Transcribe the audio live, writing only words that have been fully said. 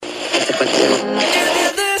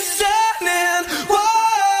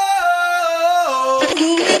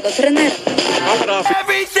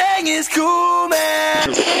Everything is cool,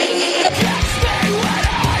 man.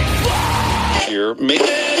 You're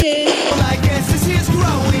making. Well, I guess this is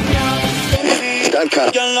growing up.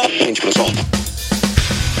 Stanka. Pinch plus all.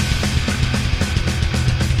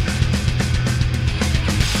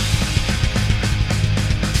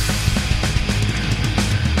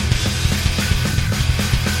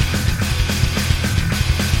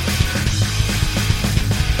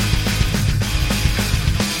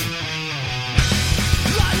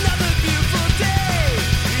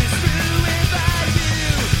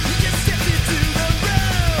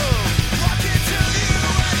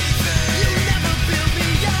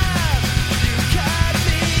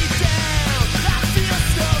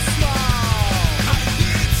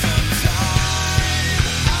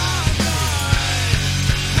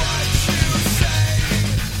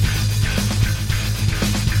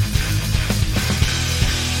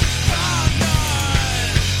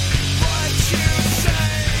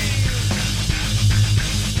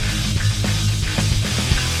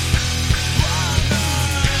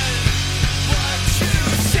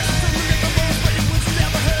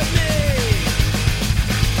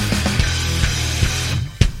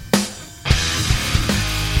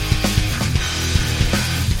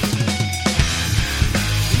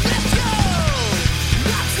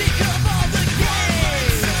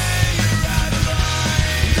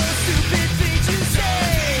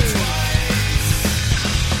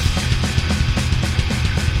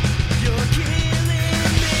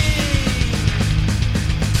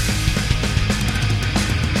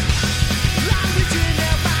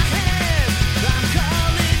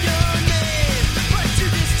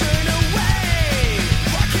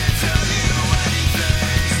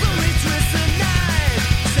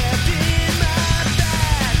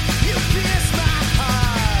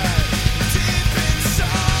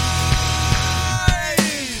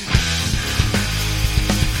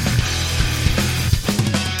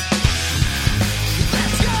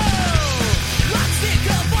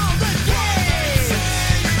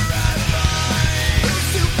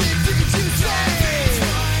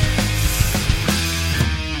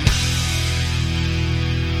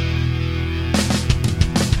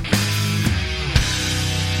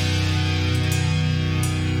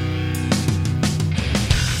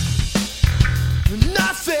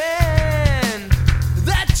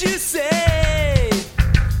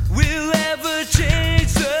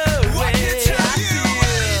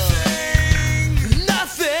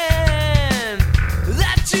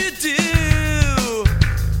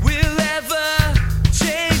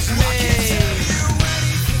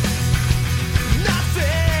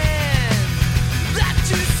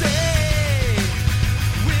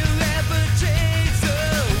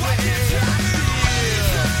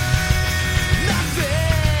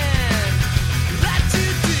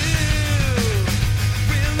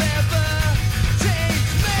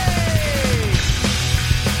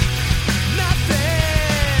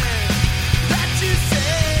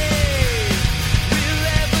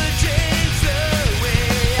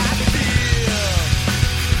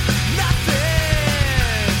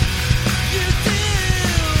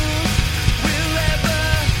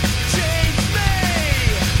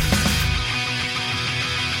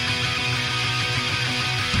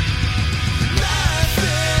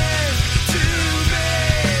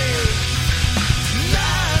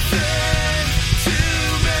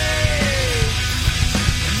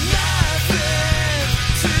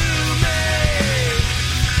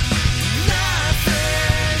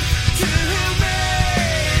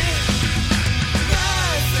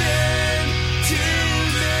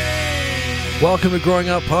 Welcome to Growing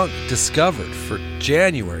Up Punk, discovered for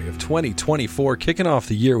January of 2024, kicking off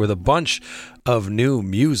the year with a bunch of new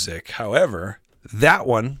music. However, that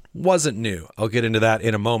one wasn't new. I'll get into that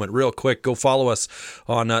in a moment. Real quick, go follow us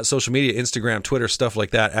on social media, Instagram, Twitter, stuff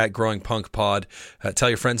like that, at Growing Punk Pod. Tell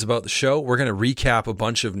your friends about the show. We're going to recap a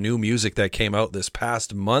bunch of new music that came out this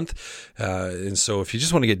past month. And so if you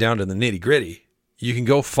just want to get down to the nitty gritty, you can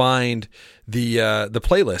go find the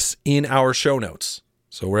playlists in our show notes.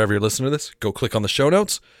 So wherever you're listening to this, go click on the show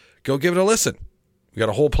notes, go give it a listen. We got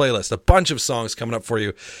a whole playlist, a bunch of songs coming up for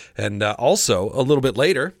you. And also, a little bit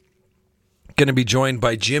later, Going to be joined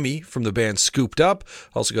by Jimmy from the band Scooped Up.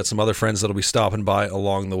 Also got some other friends that'll be stopping by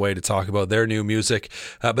along the way to talk about their new music.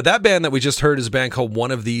 But that band that we just heard is a band called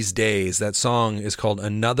One of These Days. That song is called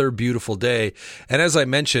Another Beautiful Day. And as I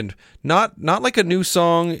mentioned, not like a new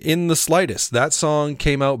song in the slightest. That song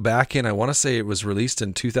came out back in, I want to say it was released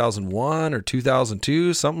in 2001 or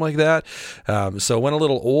 2002, something like that. So it went a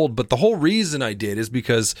little old. But the whole reason I did is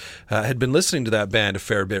because I had been listening to that band a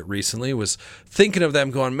fair bit recently, was thinking of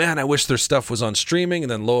them going, man, I wish their stuff was on streaming,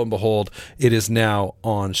 and then lo and behold, it is now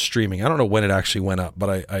on streaming. I don't know when it actually went up,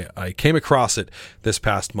 but I came across it this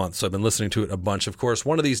past month, so I've been listening to it a bunch. Of course,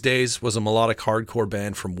 One of These Days was a melodic hardcore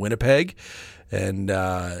band from Winnipeg, and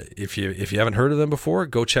if you haven't heard of them before,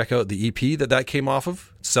 go check out the EP that came off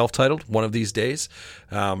of, self-titled, One of These Days.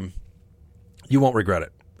 You won't regret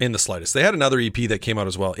it in the slightest. They had another EP that came out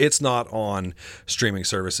as well. It's not on streaming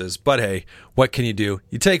services, but hey, what can you do?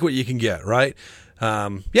 You take what you can get, right?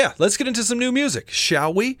 Let's get into some new music,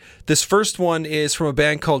 shall we? This first one is from a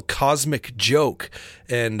band called Cosmic Joke,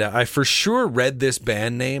 and I for sure read this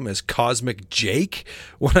band name as Cosmic Jake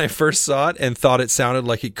when I first saw it and thought it sounded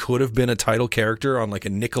like it could have been a title character on like a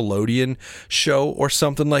Nickelodeon show or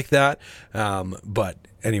something like that. But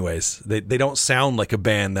anyways, they don't sound like a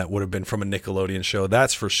band that would have been from a Nickelodeon show,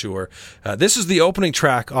 that's for sure. This is the opening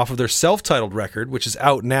track off of their self-titled record, which is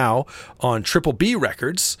out now on Triple B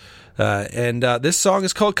Records. And this song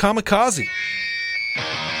is called Kamikaze.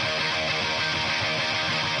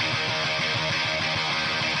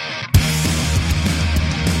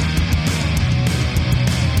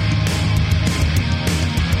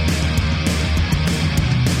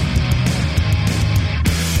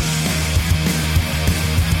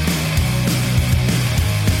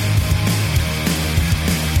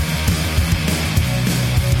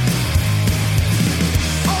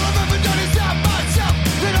 All I've ever done is doubt myself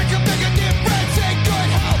that I can make a difference in good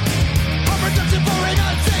health. I'm redemption for an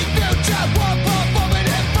unseen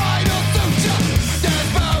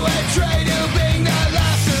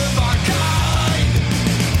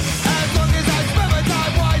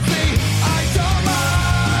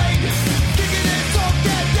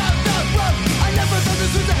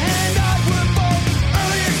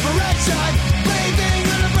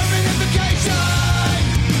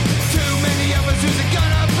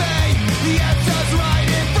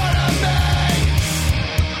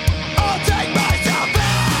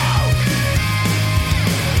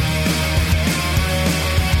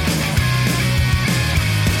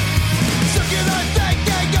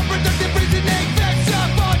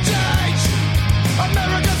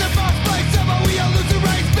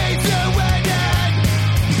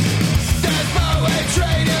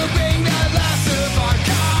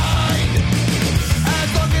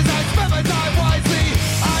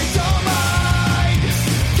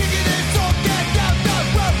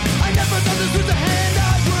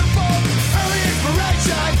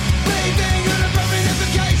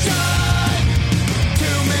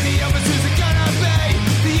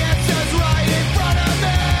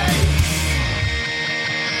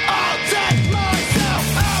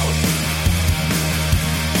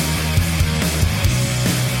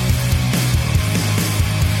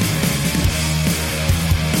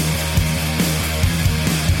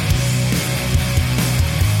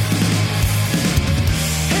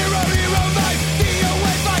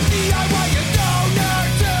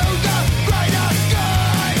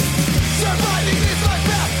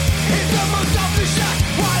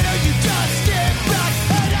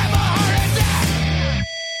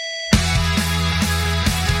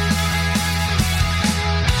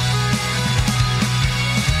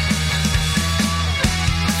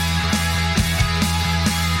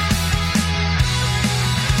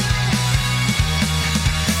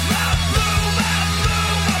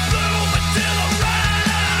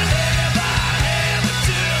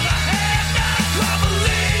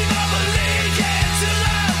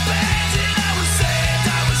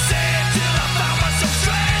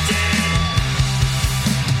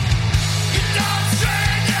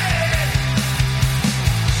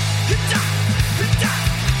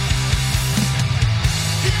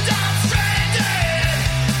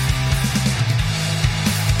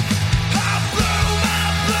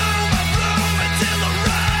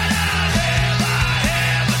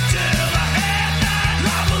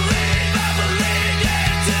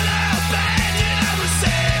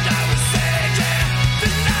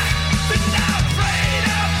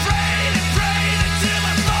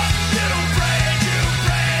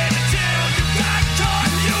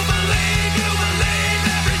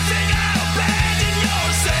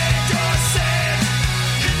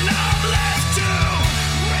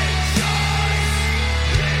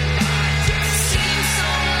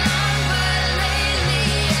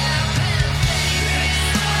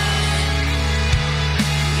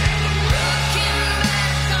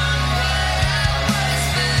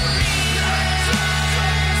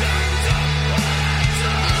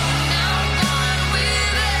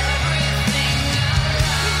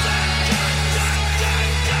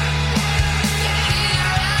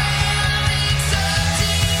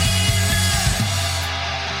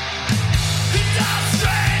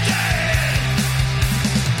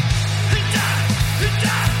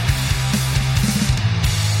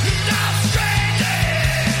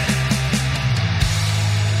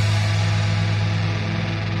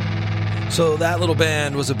So that little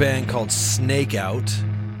band was a band called Snake Out.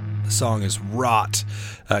 The song is Rot.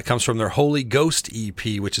 It comes from their Holy Ghost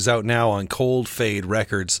EP, which is out now on Cold Fade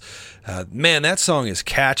Records. Man, that song is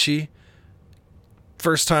catchy.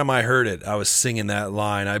 First time I heard it, I was singing that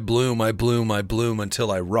line, I bloom, I bloom, I bloom until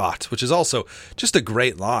I rot, which is also just a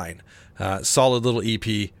great line. Solid little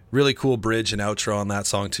EP, really cool bridge and outro on that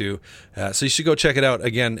song too. So you should go check it out.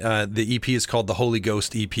 Again, the EP is called the Holy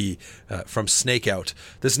Ghost EP from Snake Out.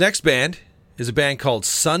 This next band is a band called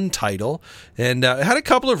Sun Title, and it had a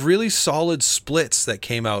couple of really solid splits that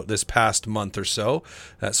came out this past month or so.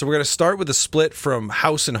 So we're going to start with a split from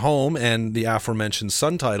House and Home and the aforementioned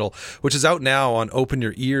Sun Title, which is out now on Open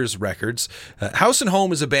Your Ears Records. House and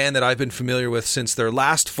Home is a band that I've been familiar with since their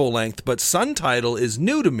last full length, but Sun Title is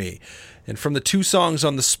new to me. And from the 2 songs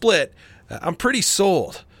on the split, I'm pretty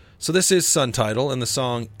sold. So this is Sun Title and the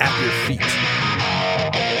song At Your Feet.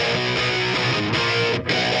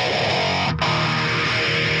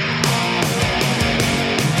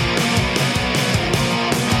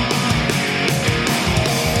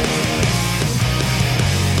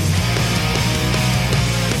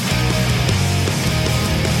 Find a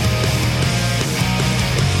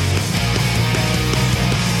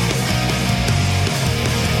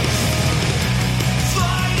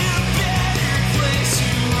better place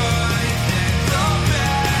to hide than the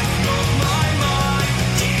back of my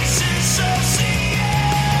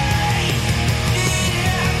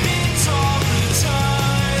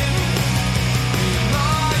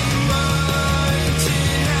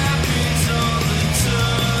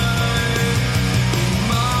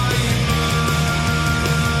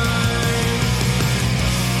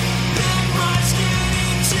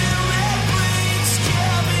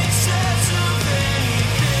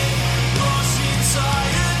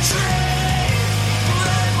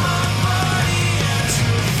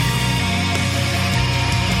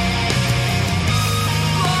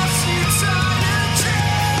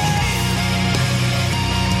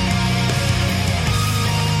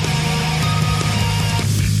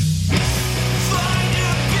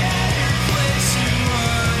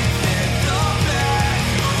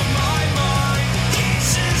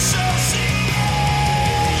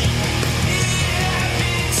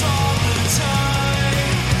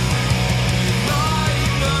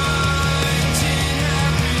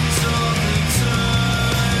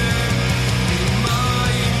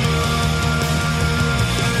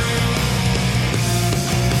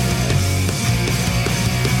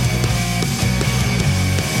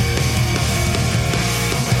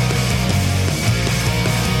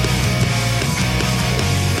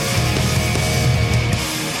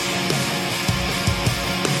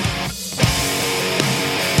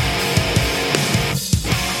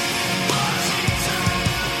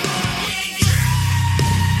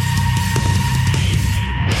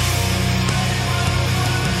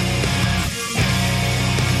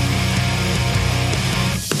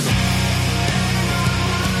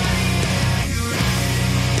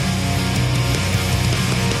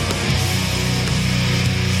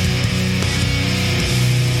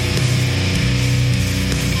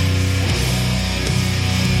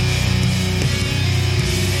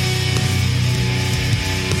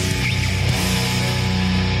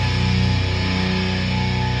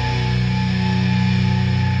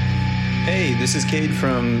Hey, this is Cade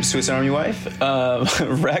from Swiss Army Wife.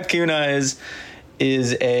 Raccoon Eyes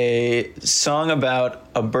is a song about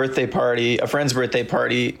a birthday party, a friend's birthday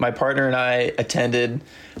party my partner and I attended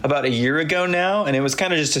about a year ago now, and it was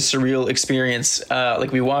kind of just a surreal experience.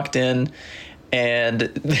 Like, we walked in and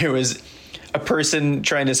there was a person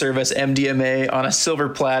trying to serve us MDMA on a silver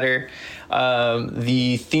platter.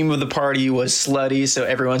 The theme of the party was slutty, so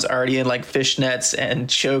everyone's already in like fishnets and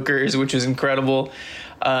chokers, which was incredible.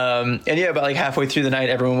 And yeah, about like halfway through the night,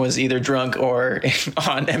 everyone was either drunk or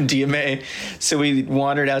on MDMA. So we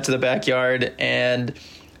wandered out to the backyard, and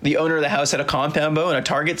the owner of the house had a compound bow and a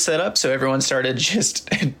target set up. So everyone started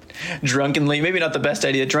just drunkenly, maybe not the best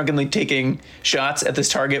idea, drunkenly taking shots at this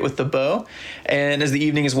target with the bow. And as the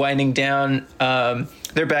evening is winding down,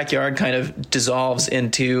 their backyard kind of dissolves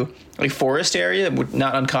into like forest area,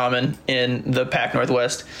 not uncommon in the Pac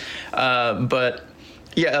Northwest. But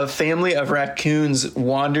yeah, a family of raccoons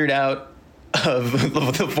wandered out of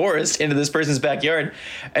the forest into this person's backyard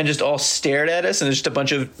and just all stared at us, and there's just a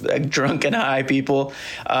bunch of like drunk and high people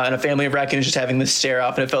and a family of raccoons just having this stare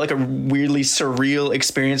off, and it felt like a weirdly surreal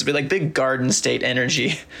experience, but like big Garden State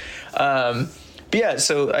energy. But yeah,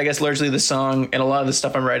 so I guess largely the song and a lot of the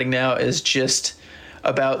stuff I'm writing now is just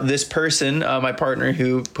about this person, my partner,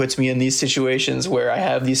 who puts me in these situations where I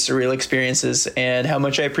have these surreal experiences, and how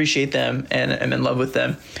much I appreciate them and am in love with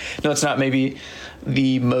them. No, it's not maybe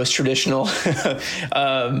the most traditional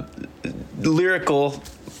lyrical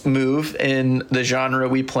move in the genre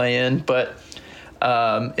we play in, but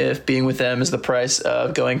if being with them is the price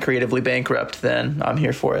of going creatively bankrupt, then I'm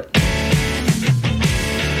here for it.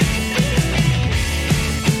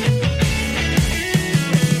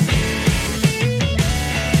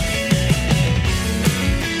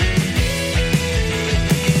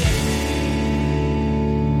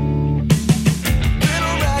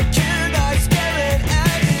 Little raccoon eyes staring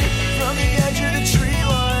at me from the edge of the tree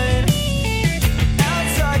line.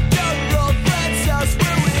 Outside the old friend's house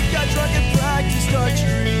where we got drunk and practiced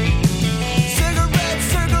archery. Cigarettes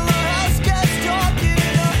circle our house, guests talking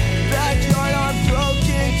in our backyard on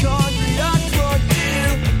broken concrete. I clung to you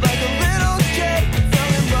like a little kid,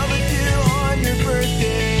 fell in love with you on your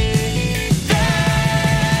birthday.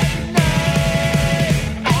 That night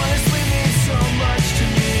honestly means so much to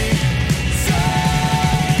me.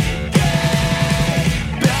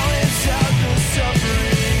 Balance out the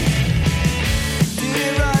suffering.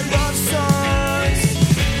 Did write love songs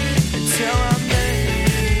until I met you.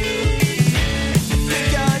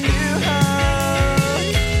 Think I knew how,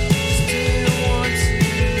 just didn't want to.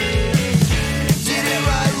 Didn't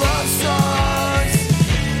write love songs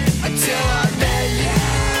until I met you.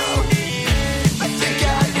 I think I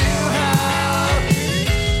knew how,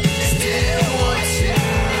 just didn't want to.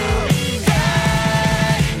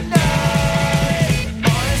 That night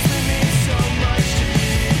honestly means so much to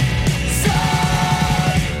me.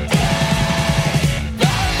 Someday,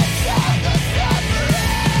 balance out the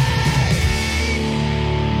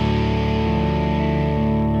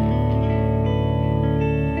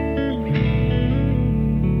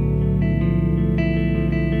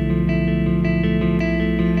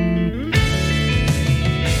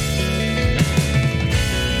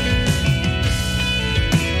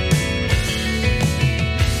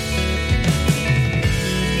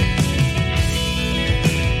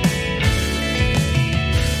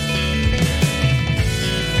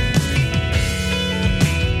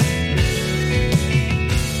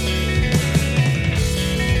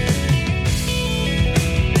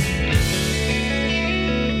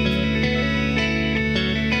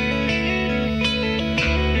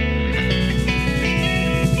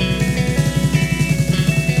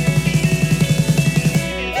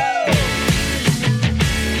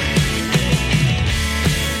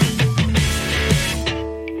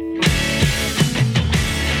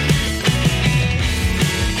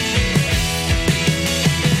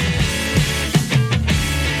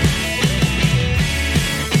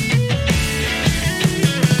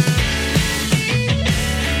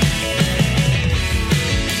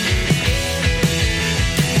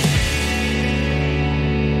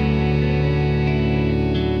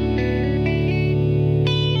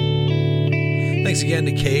Thanks again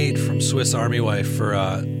to Cade from Swiss Army Wife for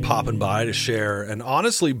popping by to share an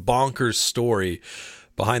honestly bonkers story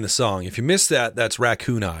behind the song. If you missed that, that's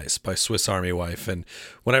Raccoon Eyes by Swiss Army Wife. And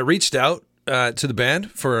when I reached out to the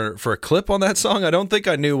band for a clip on that song, I don't think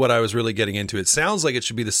I knew what I was really getting into. It sounds like it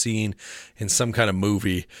should be the scene in some kind of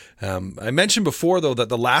movie. I mentioned before, though, that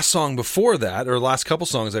the last song before that, or the last couple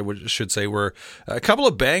songs I should say, were a couple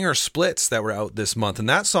of banger splits that were out this month. And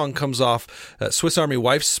that song comes off Swiss Army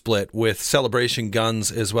Wife's split with Celebration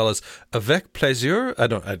Guns, as well as Avec Plaisir.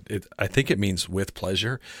 I think it means with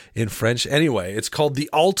pleasure in French. Anyway, it's called The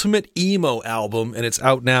Ultimate Emo Album, and it's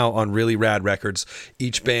out now on Really Rad Records.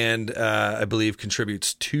 Each band, I believe,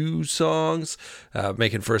 contributes 2 songs,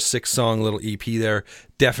 making for a 6-song little EP there.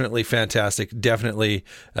 Definitely fantastic. Definitely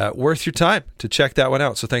worth your time to check that one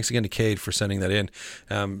out. So thanks again to Cade for sending that in.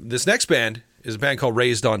 This next band is a band called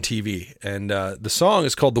Raised on TV, and the song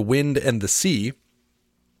is called The Wind and the Sea.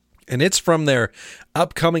 And it's from their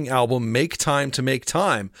upcoming album, Make Time to Make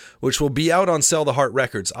Time, which will be out on Sell the Heart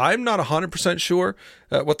Records. I'm not 100% sure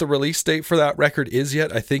what the release date for that record is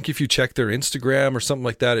yet. I think if you check their Instagram or something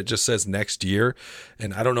like that, it just says next year.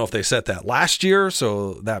 And I don't know if they set that last year,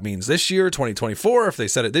 so that means this year, 2024. If they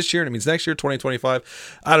set it this year and it means next year,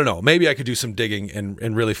 2025. I don't know. Maybe I could do some digging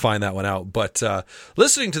and really find that one out. But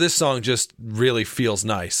listening to this song just really feels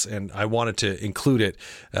nice, and I wanted to include it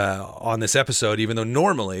on this episode, even though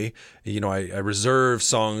normally, I reserve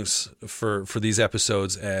songs for these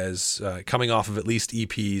episodes as coming off of at least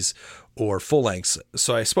EPs or full lengths.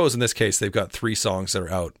 So I suppose in this case, they've got 3 songs that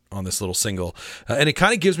are out on this little single. And it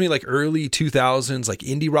kind of gives me like early 2000s, like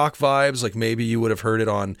indie rock vibes, like maybe you would have heard it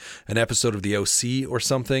on an episode of The OC or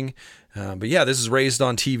something. But yeah, this is Raised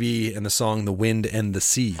on TV and the song The Wind and the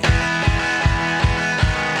Sea. There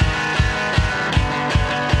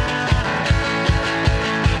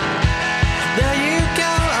you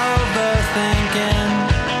go, overthinking.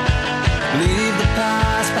 Leave the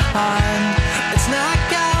fun. It's not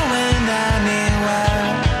going anywhere.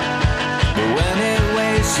 But when it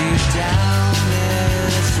weighs you down,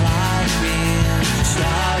 it's like being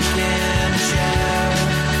stuck in a chair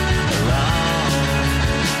alone.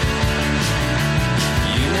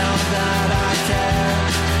 You know that I care.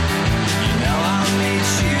 You know I'll meet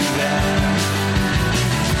you there.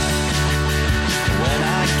 When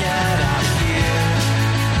I get up here,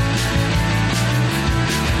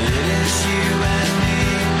 it is you and me,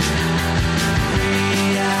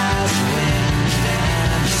 free as wind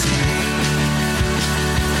and sea.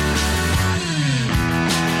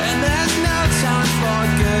 And there's no time for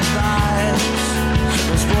goodbyes.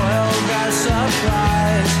 We're spoiled by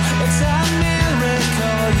surprise. It's a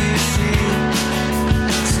miracle you see.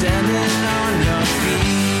 Standing on your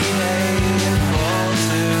feet, able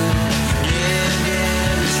to give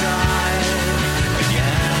in, try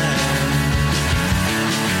again.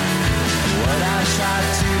 What I tried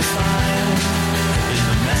to find in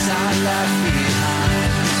the mess I left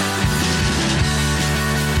behind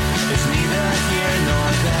is neither here nor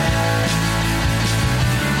there.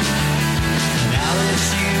 Now it's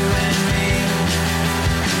you and me,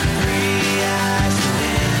 free as the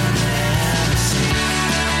wind and the sea.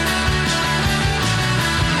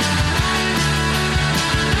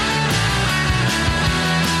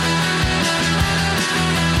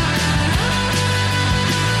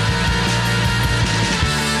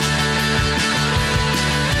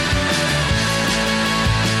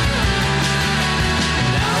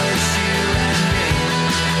 Now it's you and me,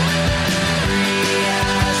 free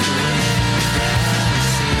as the wind and the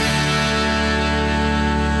sea.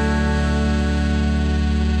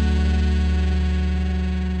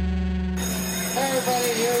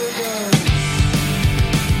 Everybody, here we go.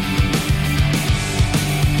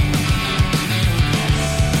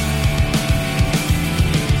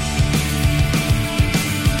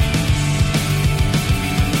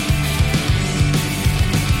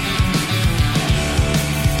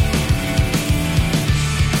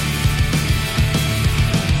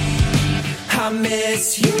 I miss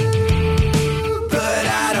you, but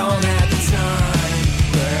I don't have the time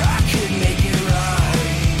where I could make it right.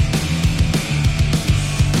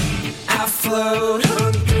 I float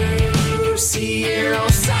on through, see your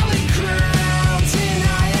own solid ground, and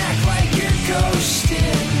I act like you're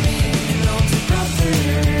ghosting me. An older brother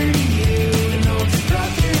to you, an older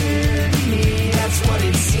brother to me. That's what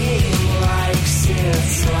it seemed like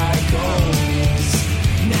since like always.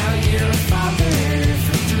 Now you're a father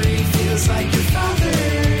for three, feels like your father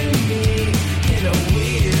to me in a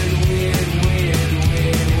weird, weird, weird,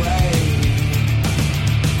 weird way.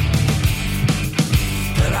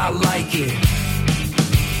 But I like it,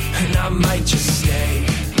 and I might just stay,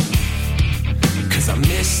 'cause I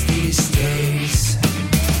miss these days.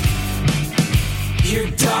 Your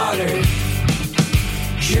daughter,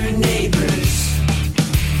 your neighbors,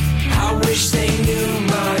 I wish they knew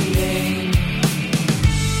my name.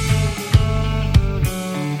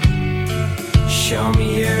 Show me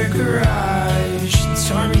your garage,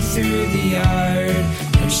 tore me through the yard.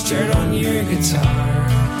 There's dirt on your guitar.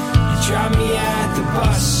 You drop me at the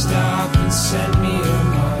bus stop and send me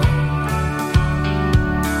home.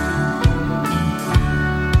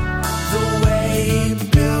 The way you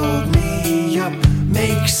build me up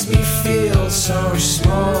makes me feel so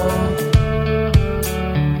small.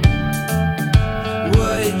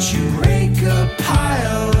 Would you break a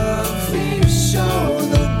pile of leaves so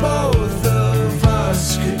the both of us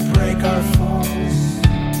could break our falls?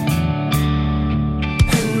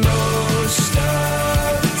 And most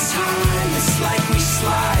of the time it's like we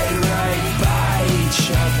slide right by each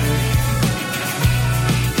other.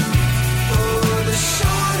 Oh, the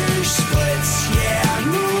solder splits, yeah, I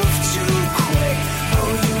move too quick.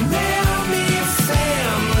 Oh, you mail me a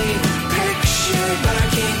family picture, but I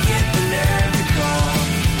can't get the nerve to call.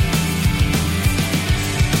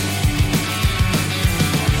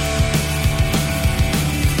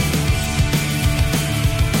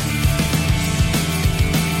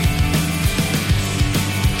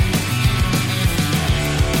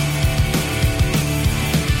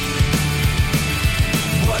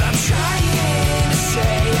 What I'm trying to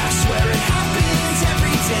say, I swear it happens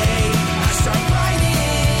every day. I start writing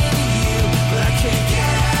to you, but I can't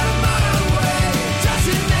get out of my way.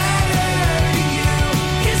 Doesn't matter to you.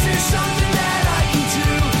 Is there something that I can do?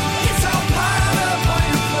 It's all piled up on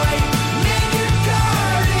your plate. Man, your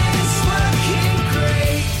garden's looking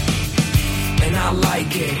great, and I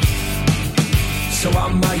like it, so I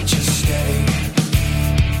might just stay,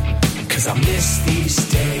 'cause I miss these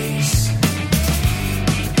days.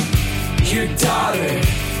 Your daughter,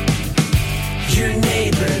 your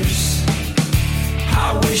neighbors, I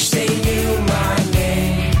I wish they knew my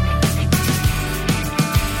name.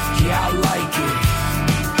 Yeah, I like it,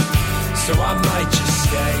 so I might just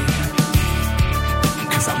stay,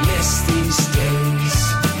 'cause I miss these days.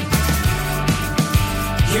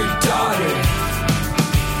 Your daughter,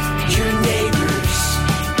 your neighbors,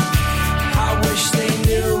 I wish they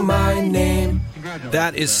knew my name.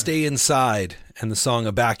 That is Stay Inside and the song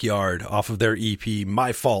A Backyard off of their EP,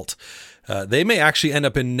 My Fault. They may actually end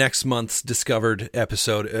up in next month's Discovered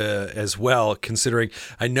episode as well, considering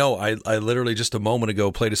I know I literally just a moment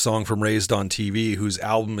ago played a song from Raised on TV, whose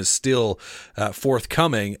album is still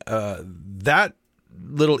forthcoming. That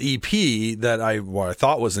little EP that I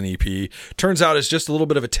thought was an EP turns out is just a little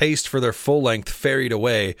bit of a taste for their full-length Ferried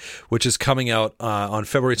Away, which is coming out on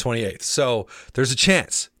February 28th. So there's a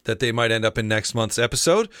chance that they might end up in next month's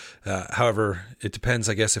episode. However, it depends,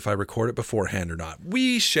 I guess, if I record it beforehand or not.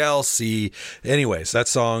 We shall see. Anyways, that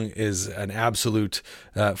song is an absolute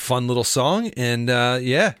fun little song. And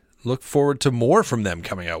yeah, look forward to more from them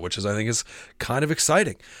coming out, which is, I think, is kind of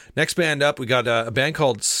exciting. Next band up, we got a band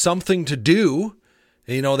called Something to Do.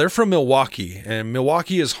 You know, they're from Milwaukee, and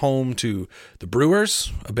Milwaukee is home to the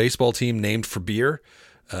Brewers, a baseball team named for beer.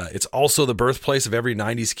 It's also the birthplace of every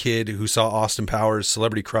 90s kid who saw Austin Powers'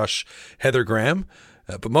 celebrity crush, Heather Graham.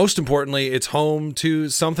 But most importantly, it's home to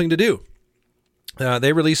Something to Do.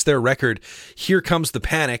 They released their record, Here Comes the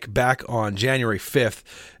Panic, back on January 5th.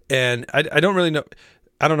 And I don't really know.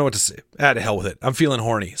 I don't know what to say. To hell with it. I'm feeling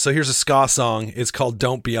horny. So here's a ska song. It's called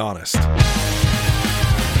Don't Be Honest.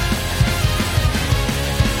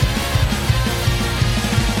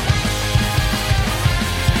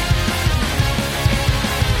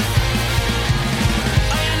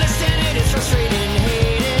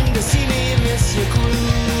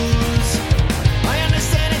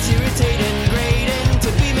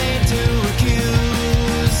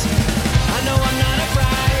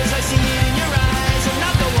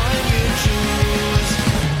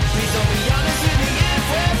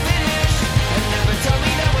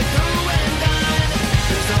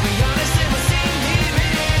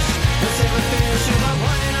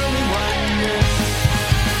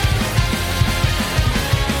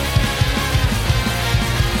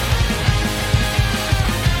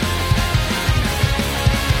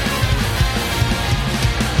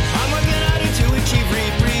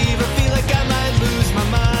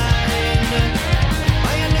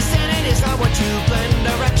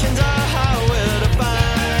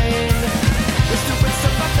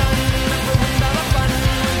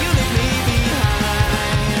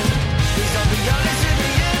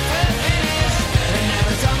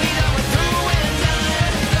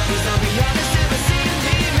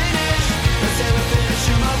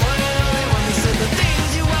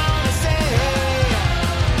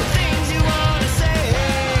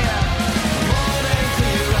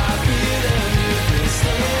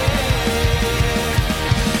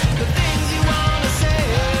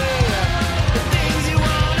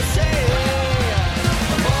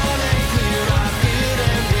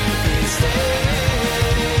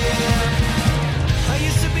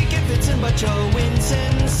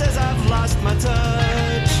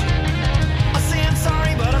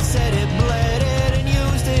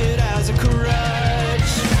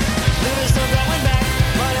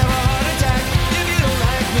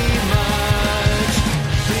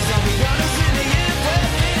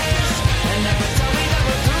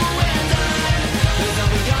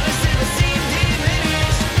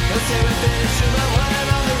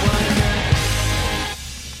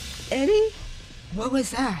 What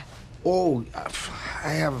was that? Oh, I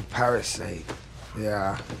have a parasite.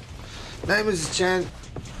 Yeah. Name is Chen.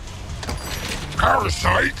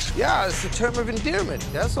 Parasite? Yeah, it's a term of endearment,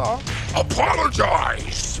 that's all.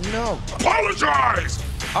 Apologize! No. Apologize!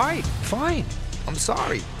 All right, fine. I'm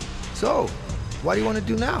sorry. So, what do you want to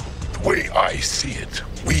do now? The way I see it,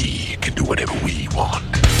 we can do whatever we want.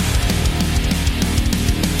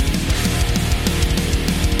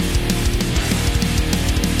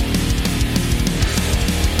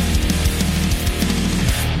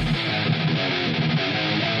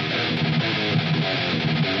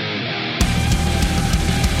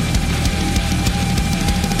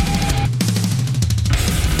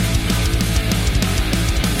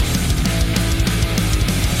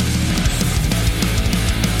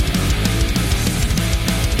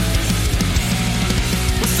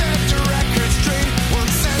 Well,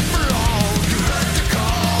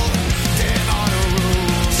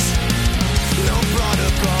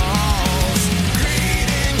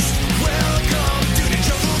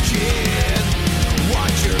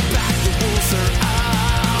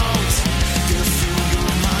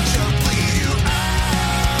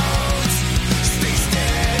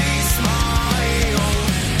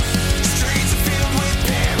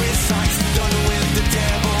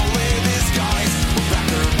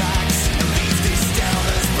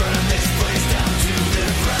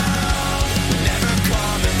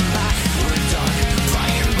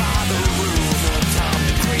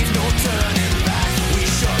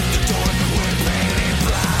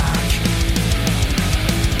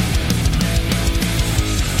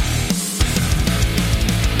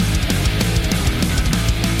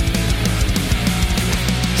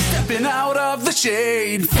 Stepping out of the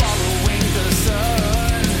shade, following the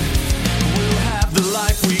sun. We'll have the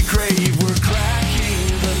life we crave. We're cracking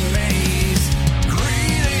the maze.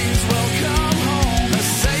 Greetings, welcome home. A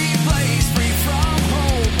safe place, free from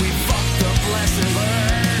home. We fucked up, lesson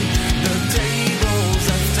learned. The tables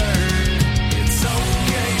have turned. It's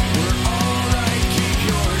okay, we're alright. Keep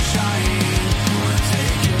your shine. We're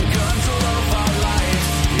taking control of our lives.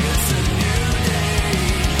 It's a new day.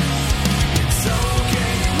 It's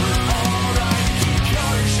okay, we're alright. Keep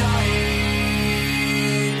your shine.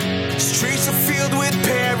 Streets are filled with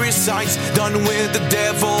parasites, done with the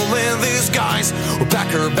devil in disguise. We'll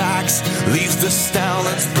pack our bags, leave the town.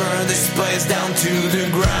 Let's burn this place down to the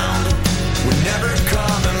ground. We're never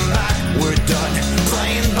coming back. We're done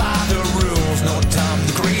playing by the rules. No time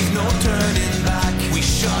to grieve, no turning back. We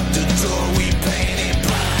shut the door, we paint it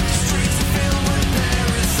black. Streets are filled with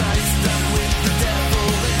parasites, done with the devil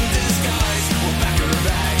in disguise. We'll pack our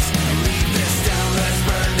bags, leave this town. Let's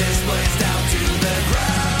burn this place down to the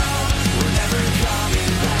ground. We're never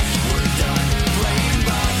coming back. We're done playing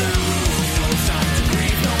by the rules. No time to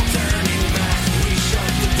grieve, no turning back. We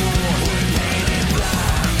shut the door, we paint it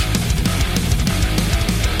black.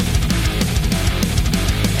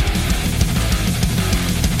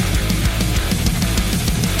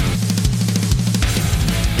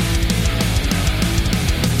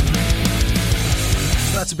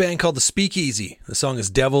 That's a band called The Speakeasy. The song is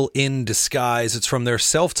Devil in Disguise. It's from their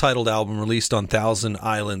self-titled album released on Thousand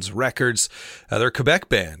Islands Records. They're a Quebec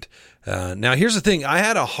band. Now, here's the thing. I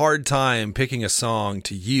had a hard time picking a song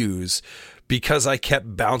to use because I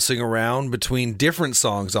kept bouncing around between different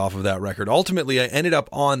songs off of that record. Ultimately, I ended up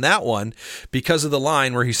on that one because of the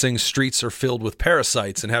line where he sings streets are filled with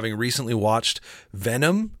parasites. And having recently watched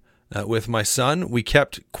Venom with my son, we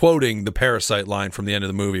kept quoting the parasite line from the end of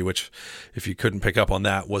the movie, which, if you couldn't pick up on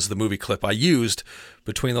that, was the movie clip I used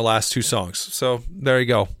between the last two songs. So there you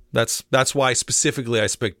go. That's why specifically I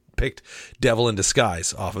picked Devil in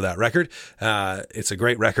Disguise off of that record. It's a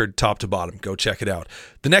great record, top to bottom. Go check it out.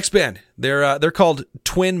 The next band, they're called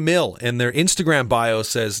Twin Mill, and their Instagram bio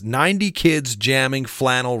says 90 kids jamming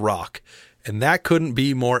flannel rock. And that couldn't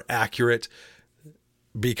be more accurate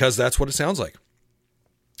because that's what it sounds like.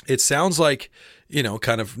 It sounds like,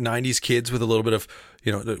 kind of 90s kids with a little bit of,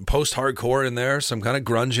 post-hardcore in there, some kind of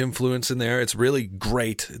grunge influence in there. It's really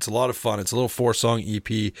great. It's a lot of fun. It's a little 4-song EP.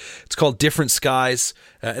 It's called Different Skies.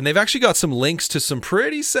 And they've actually got some links to some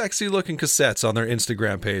pretty sexy-looking cassettes on their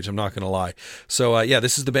Instagram page, I'm not going to lie. So,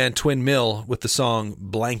 this is the band Twin Mill with the song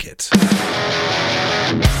Blanket.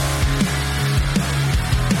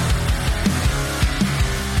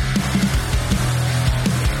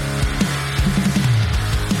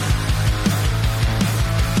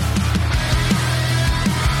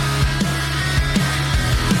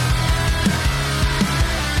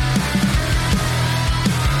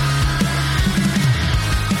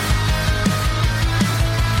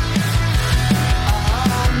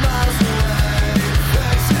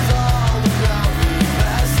 Faces all around me,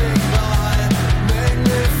 passing by.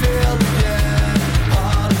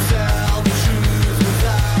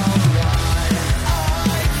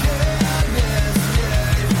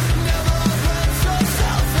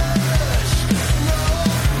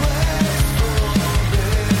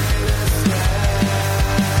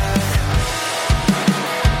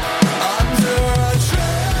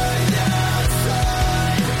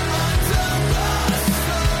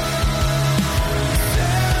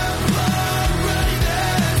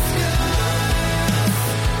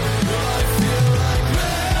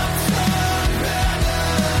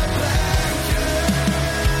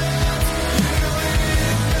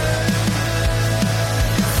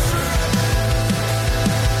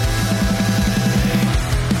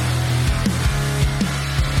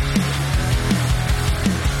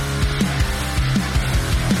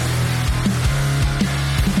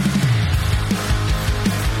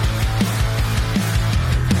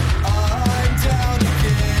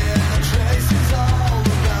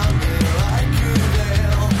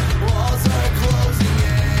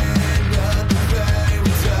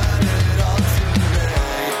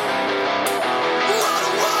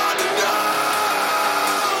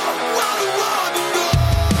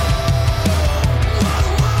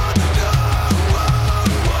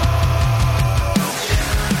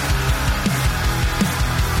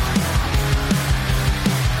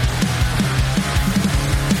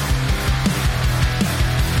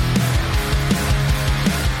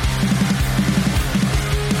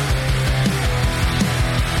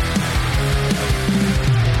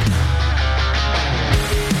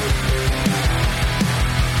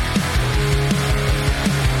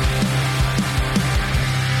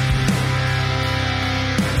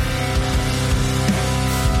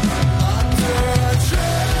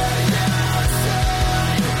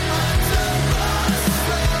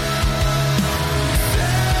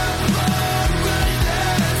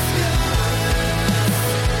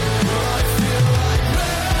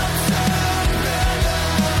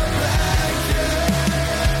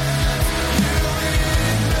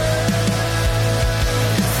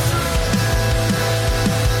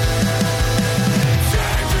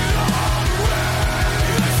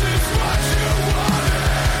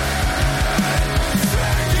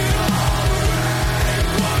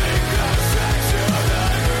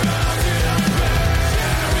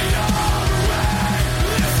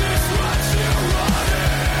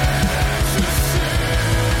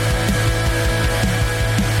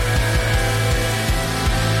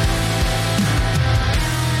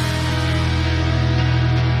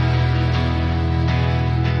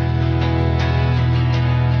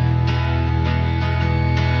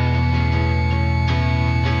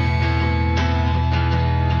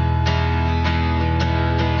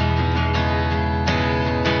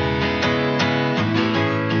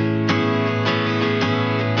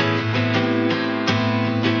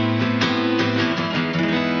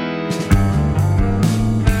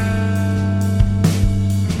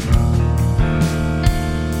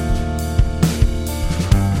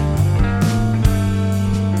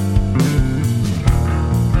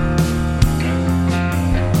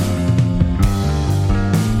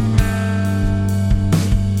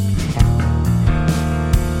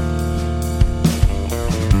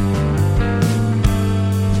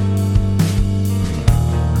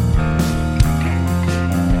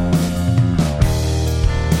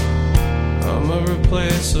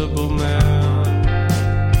 replaceable man.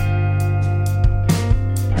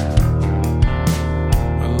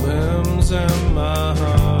 My limbs and my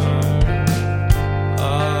heart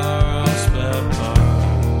are all spare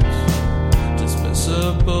parts,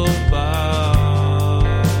 dismissible by all.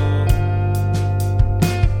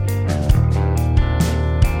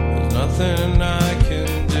 There's nothing I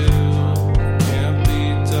can do, can't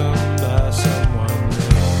be done by someone new.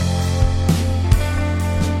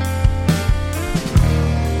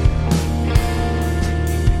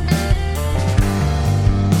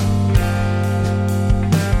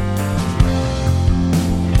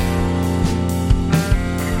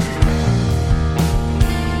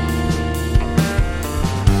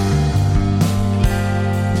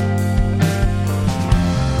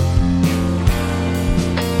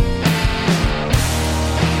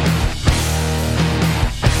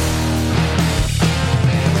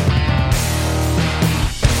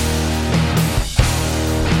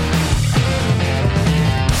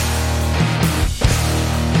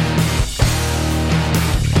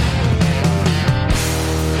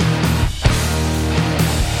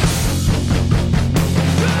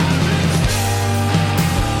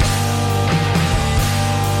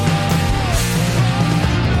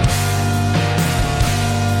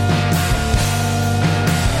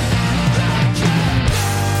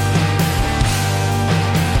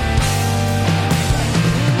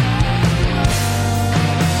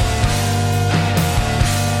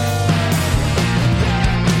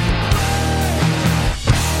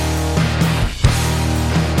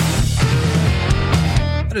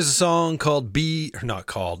 That is a song called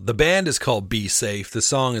the band is called Be Safe. The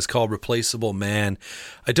song is called Replaceable Man.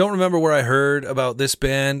 I don't remember where I heard about this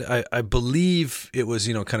band. I believe it was,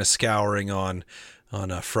 kind of scouring on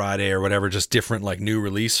a Friday or whatever, just different like new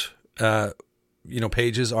release,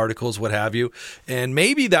 pages, articles, what have you. And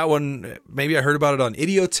maybe that one, maybe I heard about it on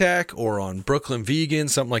Idiotech or on Brooklyn Vegan,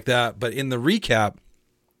 something like that. But in the recap,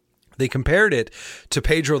 they compared it to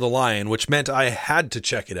Pedro the Lion, which meant I had to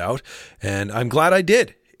check it out. And I'm glad I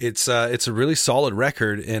did. It's a really solid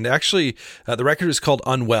record, and actually, the record is called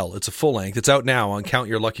Unwell. It's a full length. It's out now on Count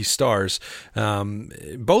Your Lucky Stars.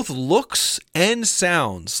 Both looks and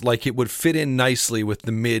sounds like it would fit in nicely with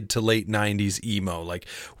the mid to late '90s emo. Like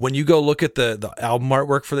when you go look at the album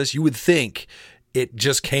artwork for this, you would think it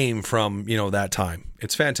just came from that time.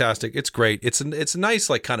 It's fantastic. It's great. It's a nice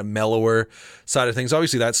like kind of mellower side of things.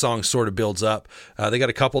 Obviously that song sort of builds up. They got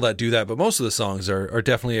a couple that do that, but most of the songs are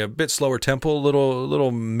definitely a bit slower tempo, a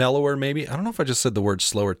little mellower maybe. I don't know if I just said the word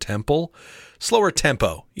slower tempo.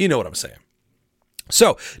 You know what I'm saying.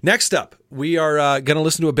 So next up, we are going to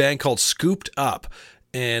listen to a band called Scooped Up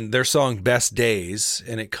and their song Best Days,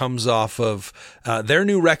 and it comes off of their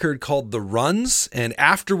new record called The Runs. And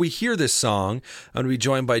after we hear this song, I'm going to be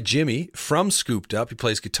joined by Jimmy from Scooped Up. He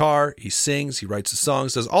plays guitar, he sings, he writes the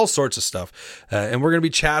songs, does all sorts of stuff. And we're going to be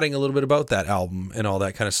chatting a little bit about that album and all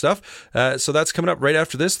that kind of stuff. So that's coming up right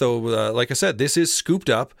after this, though. Like I said, this is Scooped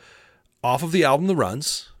Up off of the album The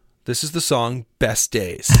Runs. This is the song Best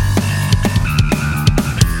Days.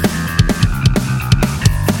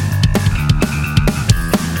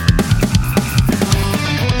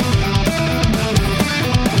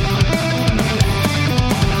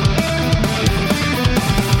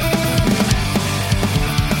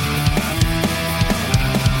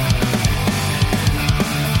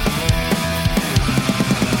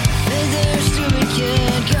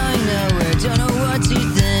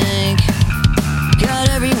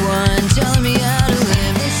 Telling me how to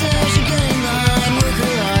live. They say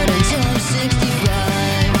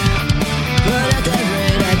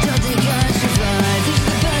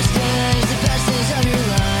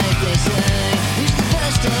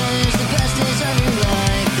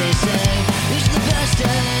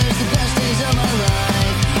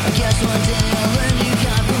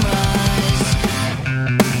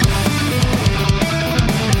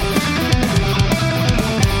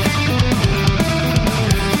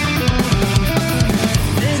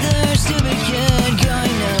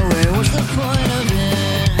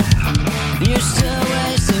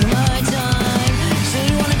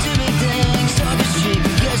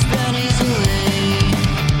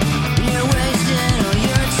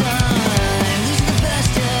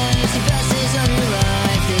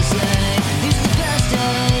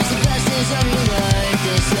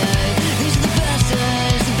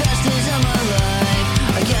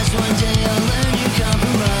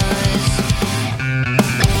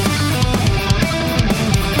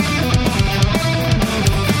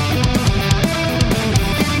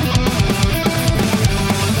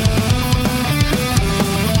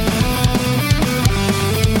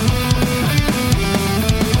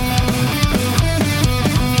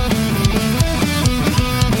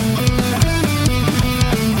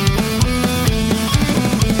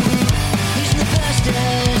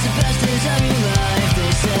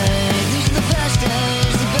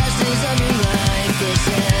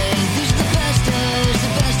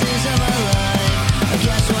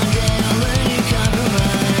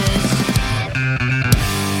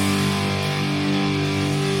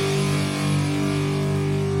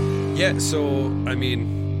Yeah, so I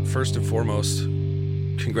mean, first and foremost,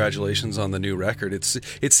 congratulations on the new record.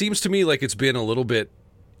 It seems to me like it's been a little bit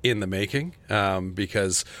in the making,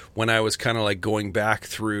 because when I was kind of like going back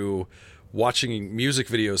through watching music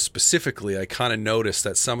videos specifically, I kind of noticed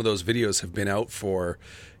that some of those videos have been out for,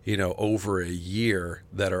 over a year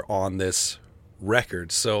that are on this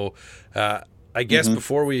record. So I guess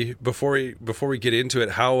before we get into it,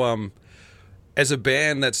 how as a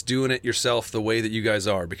band that's doing it yourself the way that you guys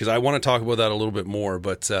are, because I want to talk about that a little bit more,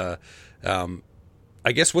 but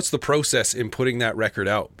I guess what's the process in putting that record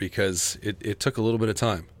out, because it took a little bit of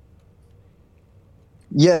time.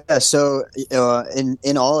 Yeah, so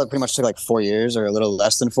in all, it pretty much took like 4 years, or a little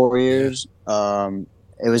less than 4 years.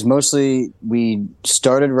 It was mostly, we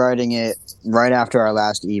started writing it right after our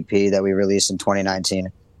last EP that we released in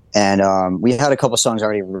 2019, and we had a couple songs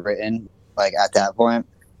already written like at that point.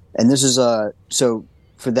 And this is so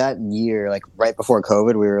for that year, like right before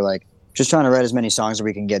COVID, we were like just trying to write as many songs as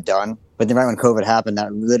we can get done. But then right when COVID happened,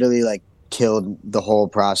 that literally like killed the whole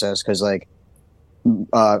process, because like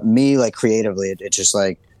me, like creatively, it's just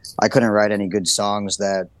like I couldn't write any good songs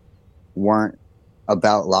that weren't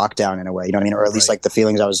about lockdown in a way, you know what I mean? Or at least like the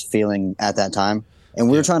feelings I was feeling at that time.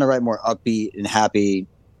 And we were trying to write more upbeat and happy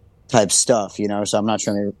type stuff, so I'm not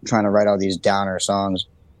trying to write all these downer songs.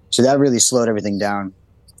 So that really slowed everything down.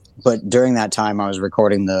 But during that time, I was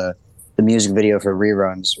recording the music video for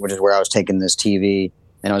Reruns, which is where I was taking this TV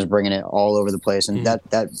and I was bringing it all over the place. And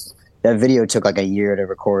that video took like a year to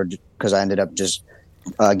record, because I ended up just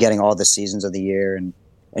getting all the seasons of the year. And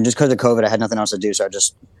just because of COVID, I had nothing else to do. So I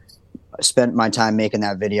just spent my time making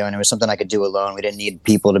that video, and it was something I could do alone. We didn't need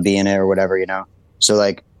people to be in it or whatever, So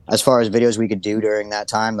like as far as videos we could do during that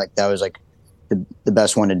time, like that was like the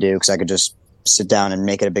best one to do, because I could just sit down and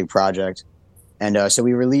make it a big project. And so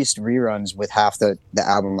we released Reruns with half the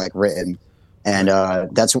album like written, and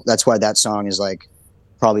that's why that song is like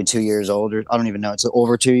probably 2 years old, or I don't even know. It's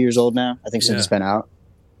over 2 years old now, I think, since it's been out.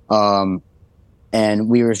 And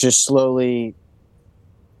we were just slowly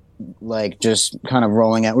like just kind of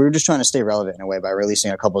rolling out. We were just trying to stay relevant in a way by releasing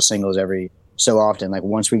a couple singles every so often. Like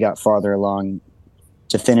once we got farther along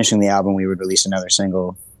to finishing the album, we would release another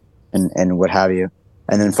single and what have you.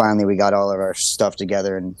 And then finally we got all of our stuff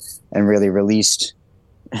together and really released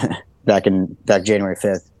back January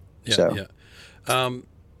 5th.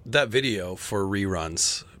 That video for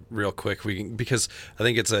Reruns, real quick, because I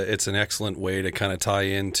think it's an excellent way to kind of tie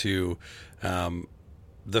into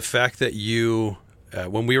the fact that you,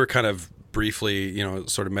 when we were kind of briefly,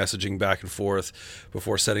 sort of messaging back and forth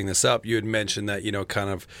before setting this up, you had mentioned that, kind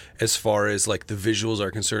of as far as like the visuals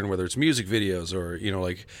are concerned, whether it's music videos or,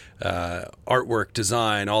 like artwork,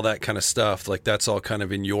 design, all that kind of stuff, like that's all kind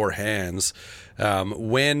of in your hands.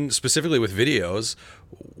 When specifically with videos,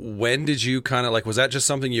 when did you kind of like, was that just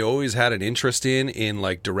something you always had an interest in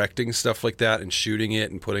like directing stuff like that and shooting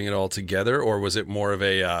it and putting it all together? Or was it more of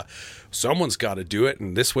a, someone's got to do it,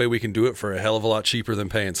 and this way we can do it for a hell of a lot cheaper than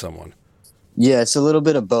paying someone? Yeah, it's a little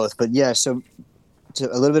bit of both, but yeah, so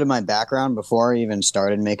a little bit of my background before I even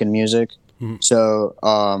started making music. So,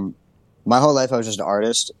 my whole life I was just an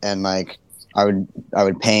artist, and like I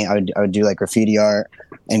would paint, I would do like graffiti art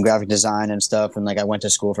and graphic design and stuff. And like I went to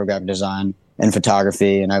school for graphic design and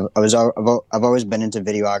photography, and I've always been into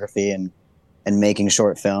videography and making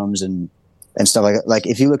short films and stuff like that. Like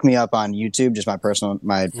if you look me up on YouTube, just my personal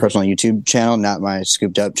YouTube channel, not my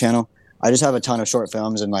Scooped Up channel, I just have a ton of short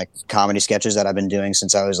films and like comedy sketches that I've been doing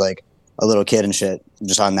since I was like a little kid and shit,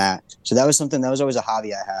 just on that. So that was something that was always a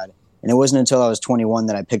hobby I had. And it wasn't until I was 21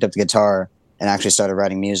 that I picked up the guitar and actually started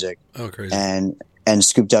writing music. Oh, crazy. And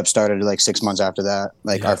Scooped Up started like 6 months after that.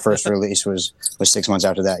 Like our first release was 6 months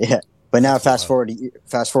after that. Yeah. But now fast forward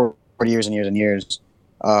years and years and years,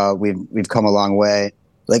 we've come a long way.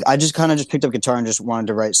 Like I just kind of picked up guitar and just wanted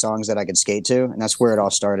to write songs that I could skate to. And that's where it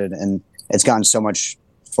all started. And it's gotten so much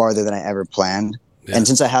farther than I ever planned. Yeah. And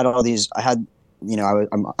since I had all these, I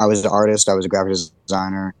was an artist, I was a graphic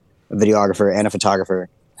designer, a videographer, and a photographer.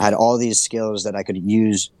 I had all these skills that I could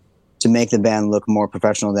use to make the band look more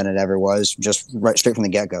professional than it ever was, just right straight from the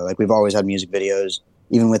get-go. Like we've always had music videos.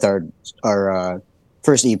 Even with our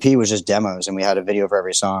first EP was just demos, and we had a video for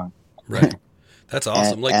every song. Right. That's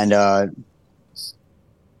awesome.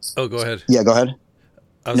 Oh, go ahead. Yeah, go ahead.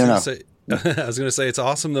 I was going to say it's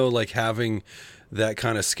awesome though, like having that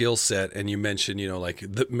kind of skill set. And you mentioned, like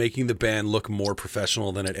making the band look more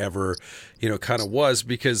professional than it ever, kind of was,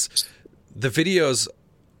 because the videos,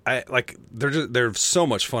 they're so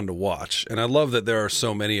much fun to watch. And I love that there are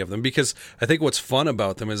so many of them, because I think what's fun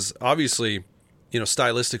about them is obviously,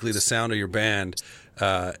 stylistically the sound of your band,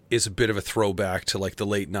 is a bit of a throwback to like the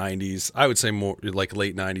late 90s. I would say more like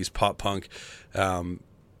late 90s pop punk.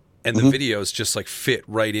 And the videos just like fit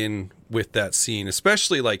right in with that scene,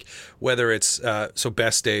 especially like whether it's so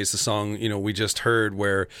Best Days, the song, you know, we just heard,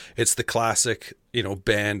 where it's the classic, you know,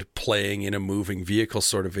 band playing in a moving vehicle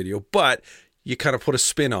sort of video, but you kind of put a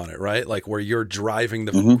spin on it, right? Like where you're driving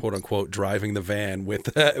the quote unquote driving the van with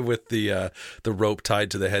the rope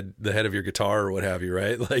tied to the head of your guitar or what have you,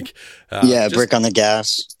 right? Like brick on the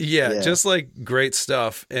gas. Yeah, just like great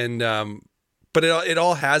stuff. And but it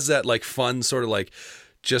all has that like fun sort of like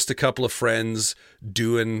just a couple of friends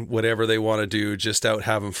doing whatever they want to do, just out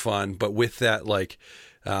having fun, but with that like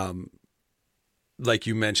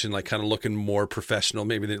you mentioned, like kind of looking more professional,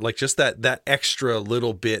 maybe like just that extra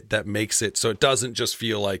little bit that makes it so it doesn't just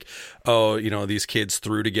feel like, oh, you know, these kids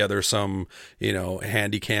threw together some, you know,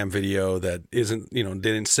 handy cam video that isn't, you know,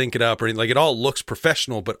 didn't sync it up or anything. Like it all looks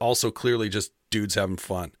professional, but also clearly just dudes having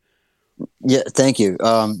fun. Yeah, thank you.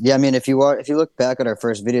 I mean, if you look back at our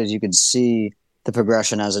first videos, you could see the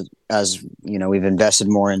progression as you know, we've invested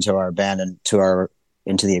more into our band and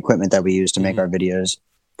into the equipment that we use to make our videos.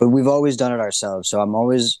 But we've always done it ourselves. So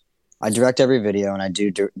I direct every video, and I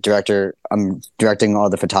do I'm directing all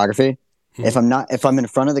the photography. If I'm in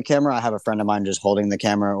front of the camera, I have a friend of mine just holding the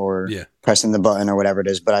camera or pressing the button or whatever it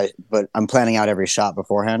is. But I'm planning out every shot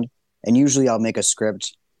beforehand. And usually I'll make a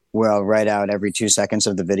script where I'll write out every 2 seconds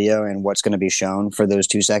of the video and what's going to be shown for those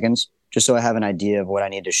 2 seconds, just so I have an idea of what I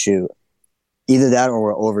need to shoot. Either that or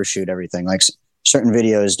we'll overshoot everything. Like certain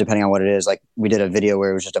videos, depending on what it is. Like we did a video where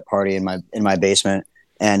it was just a party in my basement,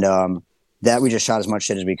 and that we just shot as much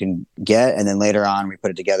shit as we can get, and then later on we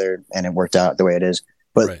put it together and it worked out the way it is.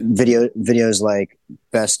 But videos like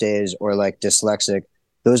Best Days or like Dyslexic,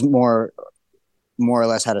 those more or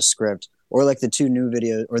less had a script. Or like the two new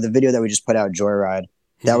videos, or the video that we just put out, Joyride,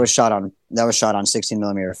 that was shot on 16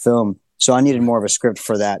 millimeter film. So I needed more of a script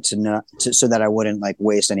for that so that I wouldn't like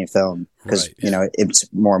waste any film, because you know, it's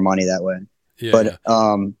more money that way.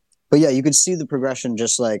 But yeah, you could see the progression,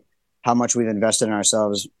 just like how much we've invested in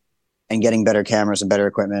ourselves and getting better cameras and better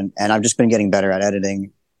equipment. And I've just been getting better at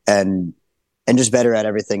editing and just better at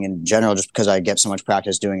everything in general, just because I get so much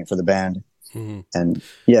practice doing it for the band. And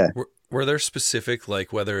were there specific,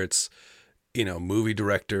 like whether it's, you know, movie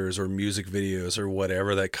directors or music videos or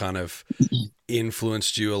whatever that kind of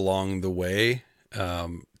influenced you along the way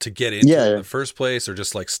to get into it in the first place, or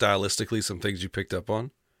just like stylistically some things you picked up on?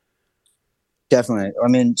 Definitely. I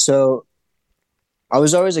mean, so I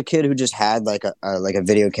was always a kid who just had like a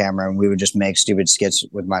video camera, and we would just make stupid skits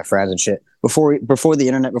with my friends and shit before the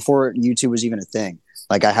internet, before YouTube was even a thing.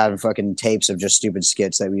 Like I had fucking tapes of just stupid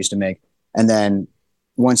skits that we used to make. And then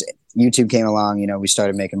once YouTube came along, you know, we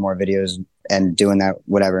started making more videos and doing that,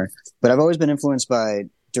 whatever. But I've always been influenced by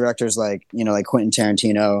directors like, you know, like Quentin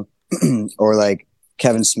Tarantino or like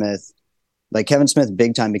Kevin Smith. Like Kevin Smith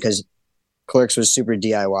big time, because Clerks was super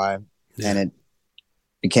DIY and it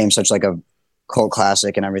became such like a cult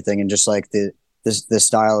classic and everything, and just like the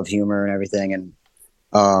style of humor and everything. And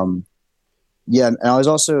and I was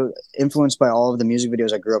also influenced by all of the music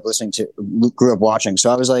videos I grew up watching. So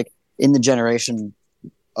I was like in the generation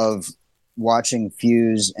of watching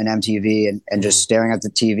Fuse and MTV and just staring at the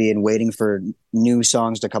TV and waiting for new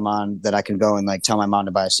songs to come on that I could go and like tell my mom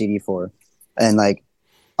to buy a CD for. And like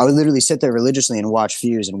I would literally sit there religiously and watch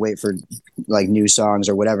Fuse and wait for like new songs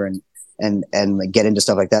or whatever, and like get into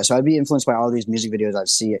stuff like that. So I'd be influenced by all these music videos I'd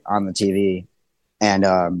see on the TV. And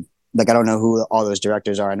like I don't know who all those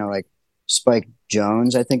directors are. I know like Spike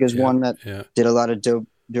Jonze, I think, is one that did a lot of dope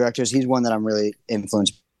directors. He's one that I'm really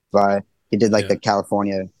influenced by. He did like the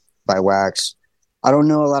California by Wax. I don't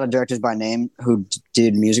know a lot of directors by name who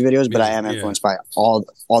did music videos, but I am influenced by all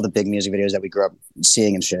the big music videos that we grew up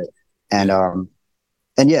seeing and shit. And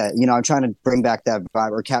yeah, you know, I'm trying to bring back that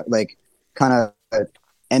vibe, or kind of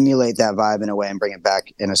emulate that vibe in a way and bring it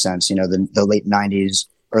back in a sense. You know, the late 90s,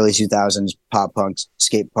 early 2000s pop punk,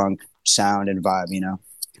 skate punk sound and vibe, you know,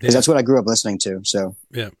 because that's what I grew up listening to. So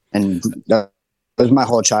and that was my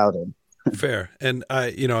whole childhood. Fair. And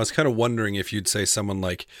I was kind of wondering if you'd say someone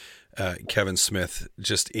like Kevin Smith,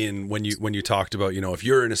 just in when you talked about, you know, if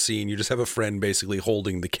you're in a scene, you just have a friend basically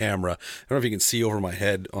holding the camera. I don't know if you can see over my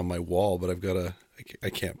head on my wall, but I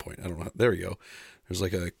can't point. I don't know. There you go. There's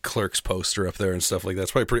like a Clerks poster up there and stuff like that.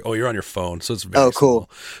 It's probably pretty. Oh, you're on your phone, so it's very cool. small.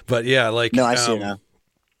 But yeah, like no, I see it now.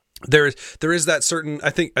 There is that certain.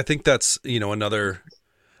 I think that's, you know, another.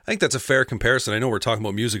 I think that's a fair comparison. I know we're talking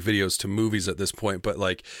about music videos to movies at this point, but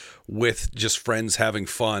like with just friends having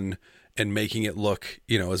fun and making it look,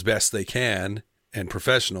 you know, as best they can, and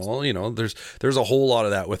professional. You know, there's a whole lot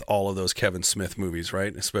of that with all of those Kevin Smith movies,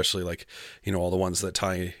 right? Especially like, you know, all the ones that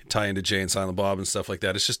tie into Jay and Silent Bob and stuff like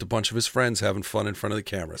that. It's just a bunch of his friends having fun in front of the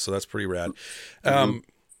camera. So that's pretty rad.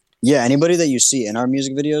 Yeah, anybody that you see in our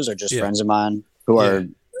music videos are just friends of mine who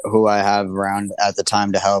I have around at the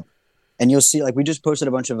time to help. And you'll see, like, we just posted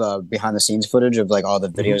a bunch of behind the scenes footage of like all the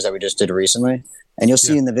videos that we just did recently. And you'll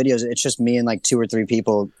see in the videos, it's just me and like 2 or 3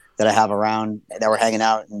 people that I have around that were hanging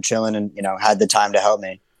out and chilling and, you know, had the time to help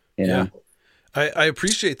me, you know? I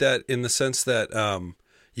appreciate that in the sense that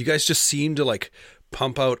you guys just seem to like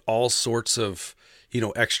pump out all sorts of, you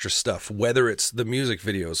know, extra stuff, whether it's the music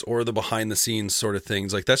videos or the behind the scenes sort of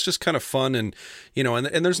things. Like that's just kind of fun. And, you know,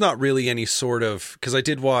 and there's not really any sort of, because I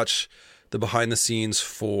did watch the behind the scenes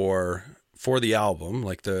for the album,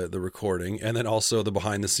 like the recording, and then also the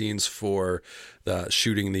behind the scenes for the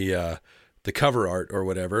shooting the cover art or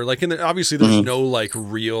whatever. Like, and obviously there's no like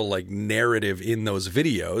real like narrative in those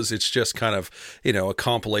videos. It's just kind of, you know, a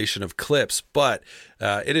compilation of clips, but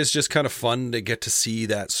it is just kind of fun to get to see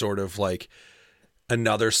that sort of like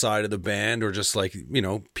another side of the band, or just like, you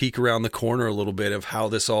know, peek around the corner a little bit of how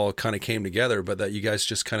this all kind of came together. But that you guys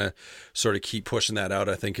just kind of sort of keep pushing that out,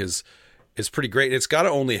 I think is pretty great. It's got to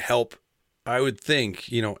only help, I would think,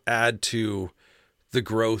 you know, add to the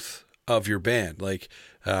growth of your band. Like,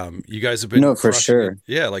 you guys have been for sure. it.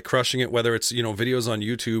 Yeah. Like crushing it, whether it's, you know, videos on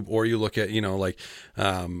YouTube or you look at, you know, like,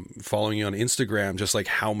 following you on Instagram, just like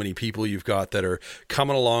how many people you've got that are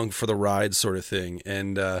coming along for the ride sort of thing.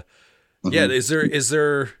 And, yeah, is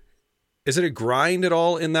it a grind at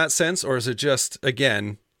all in that sense? Or is it just,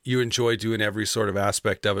 again, you enjoy doing every sort of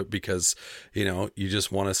aspect of it because, you know, you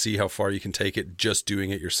just want to see how far you can take it just doing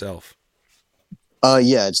it yourself?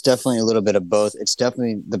 Yeah, it's definitely a little bit of both. It's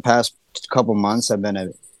definitely the past couple months have been a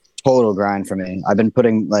total grind for me. I've been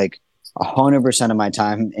putting like 100% of my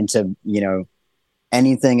time into, you know,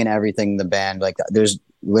 anything and everything in the band. Like there's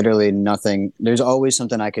literally nothing. There's always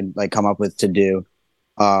something I could like come up with to do.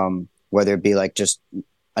 Whether it be like just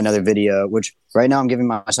another video, which right now I'm giving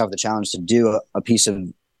myself the challenge to do a piece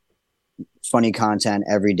of funny content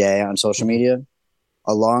every day on social media,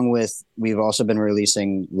 along with we've also been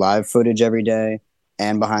releasing live footage every day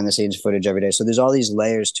and behind the scenes footage every day. So there's all these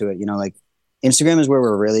layers to it, you know, like Instagram is where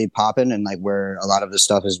we're really popping and like where a lot of the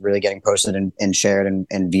stuff is really getting posted and shared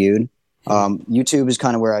and viewed. YouTube is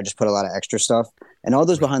kind of where I just put a lot of extra stuff, and all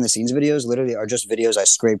those behind the scenes videos literally are just videos I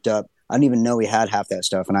scraped up. I didn't even know we had half that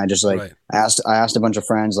stuff. And I just like, I asked a bunch of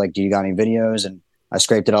friends, like, do you got any videos? And I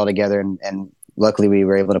scraped it all together. And luckily we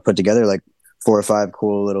were able to put together like 4 or 5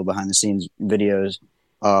 cool little behind the scenes videos.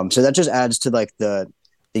 So that just adds to like the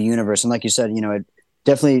universe. And like you said, you know, it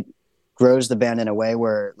definitely grows the band in a way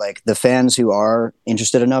where like the fans who are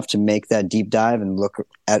interested enough to make that deep dive and look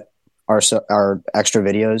at our extra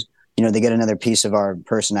videos, you know, they get another piece of our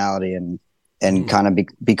personality and kind of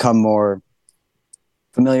become more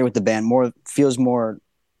familiar with the band, feels more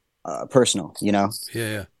personal, you know?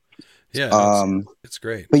 Yeah. It's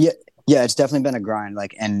great. But yeah, it's definitely been a grind.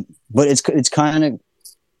 Like, but it's kind of,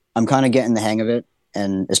 I'm kind of getting the hang of it.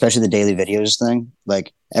 And especially the daily videos thing,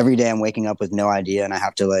 like every day I'm waking up with no idea and I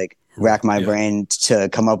have to like rack my brain to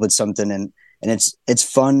come up with something. And it's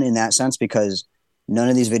fun in that sense because none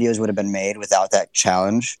of these videos would have been made without that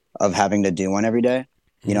challenge of having to do one every day.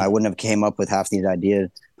 You know, I wouldn't have came up with half these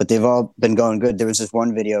ideas, but they've all been going good. There was this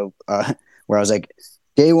one video where I was like,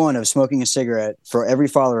 day 1 of smoking a cigarette for every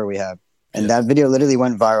follower we have. And that video literally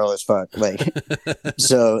went viral as fuck. Like,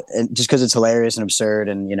 so and just because it's hilarious and absurd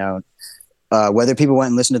and, you know, whether people went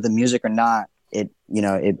and listened to the music or not, it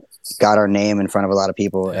got our name in front of a lot of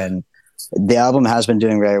people. And the album has been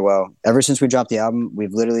doing very well. Ever since we dropped the album,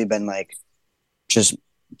 we've literally been like just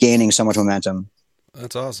gaining so much momentum.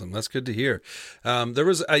 That's awesome. That's good to hear. There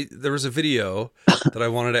was a video that I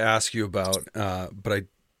wanted to ask you about, but I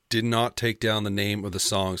did not take down the name of the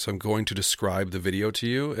song, so I'm going to describe the video to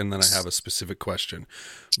you, and then I have a specific question.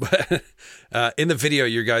 But in the video,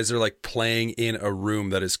 you guys are like playing in a room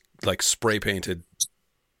that is like spray painted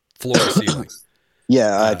floor to ceiling.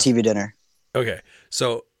 Yeah, TV dinner. Okay,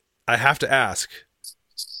 so I have to ask,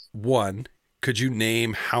 one, could you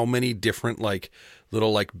name how many different like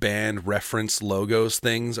little like band reference logos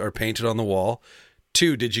things are painted on the wall?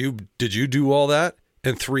 2, did you do all that?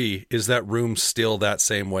 And 3, is that room still that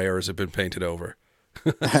same way or has it been painted over?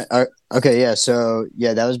 Okay, yeah. So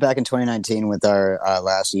yeah, that was back in 2019 with our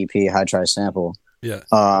last EP, High Try Sample. Yeah.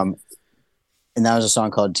 And that was a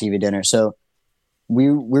song called TV Dinner. So we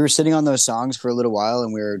were sitting on those songs for a little while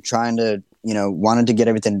and we were trying to, you know, wanted to get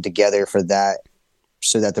everything together for that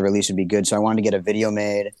so that the release would be good. So I wanted to get a video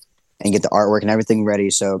made and get the artwork and everything ready.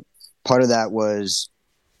 So part of that was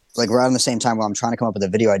like right around the same time while I'm trying to come up with a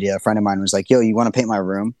video idea, a friend of mine was like, "Yo, you want to paint my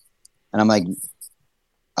room?" And I'm like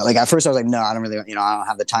at first I was like, "No, I don't really, I don't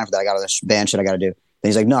have the time for that. I got all this band shit I got to do." And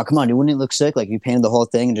he's like, "No, come on, dude, wouldn't it look sick? Like you painted the whole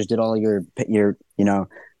thing and just did all your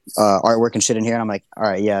artwork and shit in here." And I'm like, "All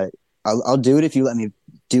right, yeah, I'll do it if you let me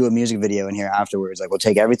do a music video in here afterwards. Like we'll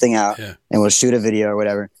take everything out and we'll shoot a video or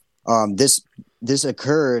whatever." This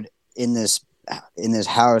occurred in this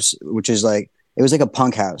house, which is like, it was like a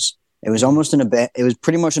punk house. It was almost it was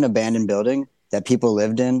pretty much an abandoned building that people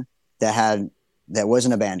lived in that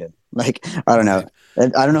wasn't abandoned. Like, I don't know. I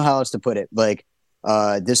don't know how else to put it. Like,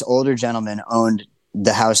 this older gentleman owned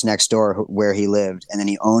the house next door where he lived. And then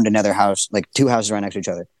he owned another house, like 2 houses right next to each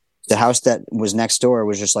other. The house that was next door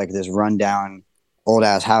was just like this rundown old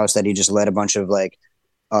ass house that he just let a bunch of like,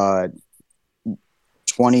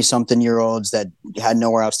 20-something-year-olds that had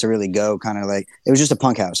nowhere else to really go. Kind of like, it was just a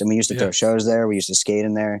punk house. And we used to throw shows there. We used to skate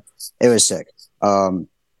in there. It was sick.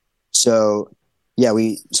 So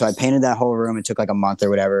I painted that whole room. It took like a month or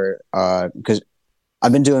whatever. Cause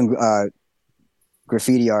I've been doing,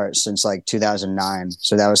 graffiti art since like 2009.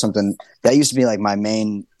 So that was something that used to be like my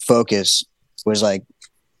main focus, was like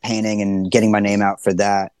painting and getting my name out for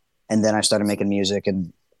that. And then I started making music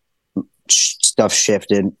and stuff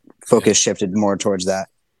shifted. Focus shifted more towards that.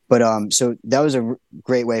 But so that was a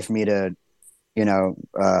great way for me to,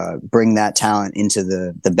 bring that talent into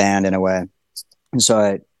the band in a way. And so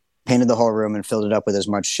I painted the whole room and filled it up with as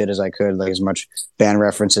much shit as I could, like as much band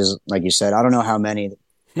references, like you said. I don't know how many.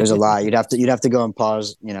 There's a lot. You'd have to go and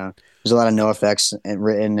pause. There's a lot of NoFX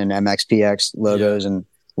written and MXPX logos and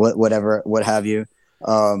what have you.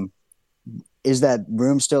 Is that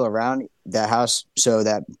room still around? That house? So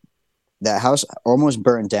that house almost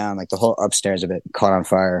burnt down. Like the whole upstairs of it caught on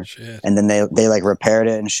fire. Shit. And then they like repaired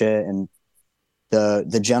it and shit. And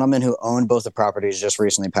the gentleman who owned both the properties just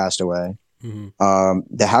recently passed away.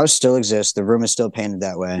 Mm-hmm. The house still exists. The room is still painted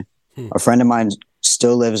that way. A friend of mine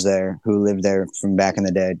still lives there, who lived there from back in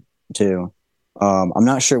the day too. I'm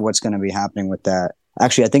not sure what's going to be happening with that.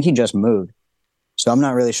 Actually, I think he just moved, so I'm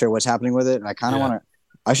not really sure what's happening with it. And I kind of want to.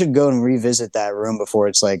 I should go and revisit that room before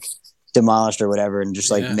it's like demolished or whatever, and just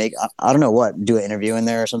like make. I don't know what, do an interview in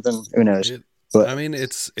there or something. Who knows? But I mean,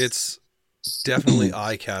 it's definitely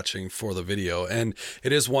eye-catching for the video, and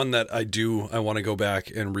it is one that I want to go back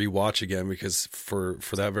and rewatch again, because for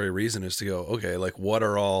that very reason, is to go, okay, like what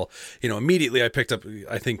are all, immediately I picked up,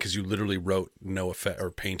 I think because you literally wrote no effect, or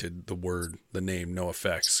painted the name no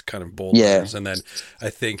effects kind of bold letters, and then I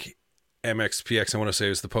think MXPX, I want to say,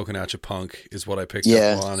 is the Poconacha Punk is what I picked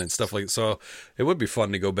up on and stuff like that. So it would be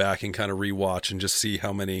fun to go back and kind of rewatch and just see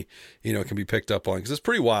how many can be picked up on, because it's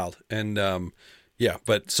pretty wild. And yeah,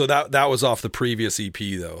 but so that was off the previous EP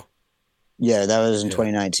though. Yeah, that was in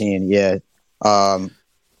 2019. Yeah.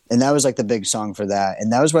 And that was like the big song for that.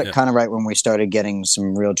 And that was kind of right when we started getting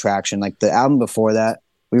some real traction. Like the album before that,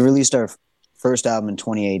 we released our first album in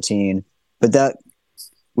 2018, but that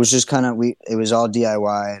was just kind of, it was all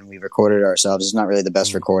DIY and we recorded it ourselves. It's not really the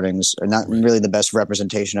best recordings, or not really the best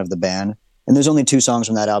representation of the band. And there's only 2 songs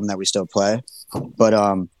from that album that we still play.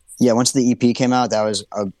 But yeah, once the EP came out, that was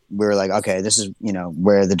we were like, okay, this is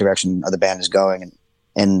where the direction of the band is going,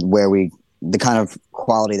 and where the kind of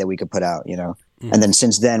quality that we could put out, And then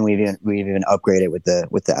since then, we've even upgraded with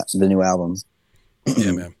the new album.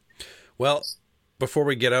 Yeah, man. Well, before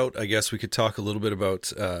we get out, I guess we could talk a little bit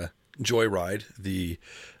about Joyride, the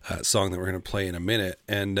song that we're going to play in a minute.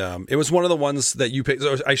 And it was one of the ones that you picked.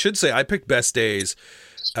 I should say I picked Best Days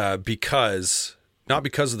because. Not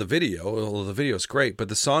because of the video, although the video is great, but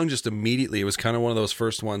the song just immediately, it was kind of one of those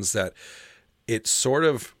first ones that it sort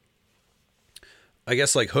of, I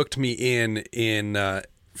guess, like hooked me in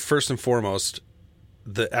first and foremost.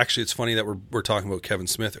 Actually, it's funny that we're talking about Kevin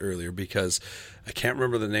Smith earlier, because I can't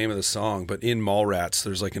remember the name of the song, but in Mallrats,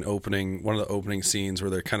 there's like one of the opening scenes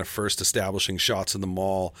where they're kind of first establishing shots in the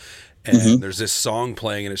mall, and there's this song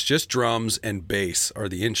playing, and it's just drums and bass are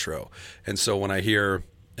the intro. And so when I hear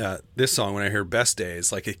this song, when I hear Best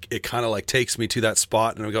Days, like it kind of like takes me to that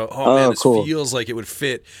spot, and I go, oh man, this cool. Feels like it would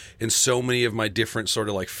fit in so many of my different sort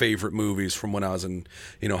of like favorite movies from when I was in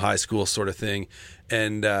high school, sort of thing.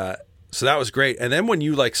 And so that was great. And then when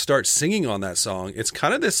you like start singing on that song, it's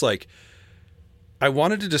kind of this like, I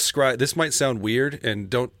wanted to describe, this might sound weird, and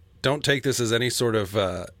don't take this as any sort of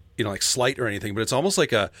like slight or anything, but it's almost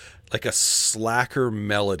like a slacker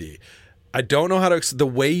melody. I don't know how to, the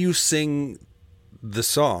way you sing the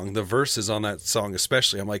song, the verses on that song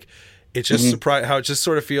especially, I'm like, it's just surprised how it just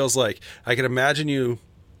sort of feels like I can imagine you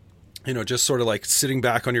you know, just sort of like sitting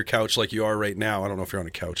back on your couch like you are right now. I don't know if you're on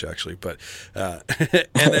a couch actually, but and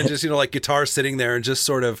then just, you know, like guitar sitting there and just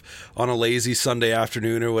sort of on a lazy Sunday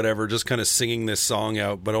afternoon or whatever, just kind of singing this song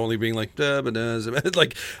out, but only being like,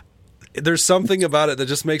 like there's something about it that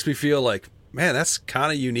just makes me feel like, man, that's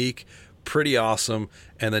kind of unique, pretty awesome.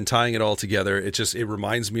 And then tying it all together, it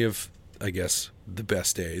reminds me of, I guess, the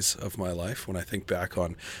best days of my life when I think back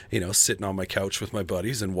on, you know, sitting on my couch with my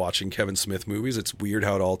buddies and watching Kevin Smith movies. It's weird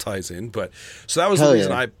how it all ties in, but so that was the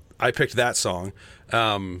reason I picked that song,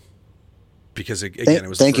 because again, it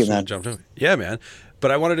was the first one I jumped on. Yeah, man.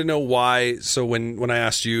 But I wanted to know why. So when I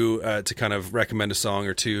asked you to kind of recommend a song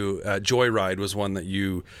or two, Joyride was one that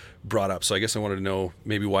you brought up. So I guess I wanted to know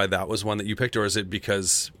maybe why that was one that you picked, or is it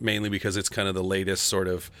mainly because it's kind of the latest sort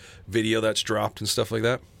of video that's dropped and stuff like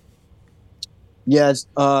that? Yeah.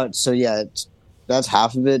 That's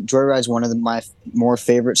half of it. Joyride is one of my more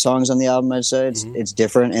favorite songs on the album. I'd say it's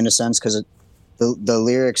different in a sense because the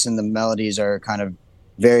lyrics and the melodies are kind of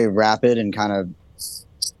very rapid and kind of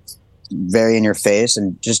very in your face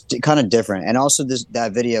and just kind of different. And also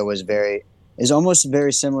that video is almost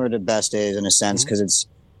very similar to Best Days in a sense because it's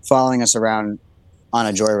following us around on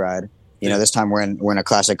a joyride. You know, this time we're in a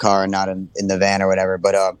classic car and not in the van or whatever.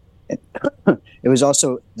 But it was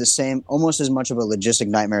also the same, almost as much of a logistic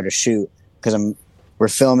nightmare to shoot because we're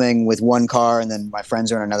filming with one car and then my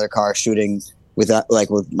friends are in another car shooting with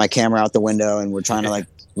my camera out the window and we're trying to like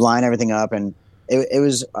line everything up, and it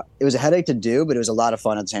was a headache to do, but it was a lot of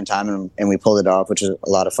fun at the same time, and we pulled it off, which is a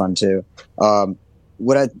lot of fun too.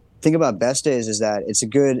 What I think about Best Days is that it's a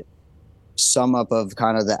good sum up of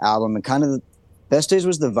kind of the album, and kind of Best Days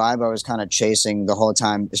was the vibe I was kind of chasing the whole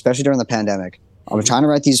time, especially during the pandemic. I was trying to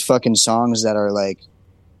write these fucking songs that are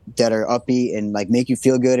upbeat and like make you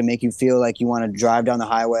feel good and make you feel like you want to drive down the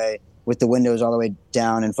highway with the windows all the way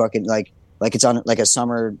down and fucking like it's on like a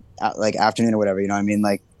summer like afternoon or whatever, you know what I mean?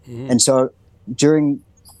 Like, and so during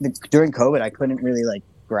COVID, I couldn't really like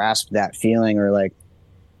grasp that feeling or like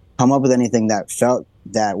come up with anything that felt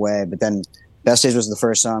that way. But then Best Days was the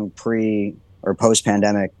first song pre or post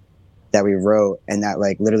pandemic that we wrote, and that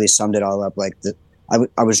like literally summed it all up. Like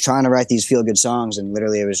I was trying to write these feel good songs, and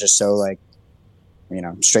literally it was just so like, you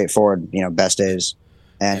know, straightforward, you know, Best Days.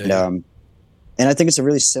 And and I think it's a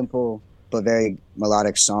really simple but very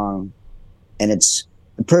melodic song, and it's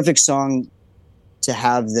the perfect song to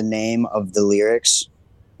have the name of the lyrics.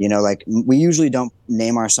 You know, like we usually don't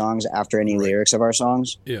name our songs after any lyrics of our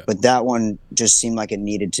songs, but that one just seemed like it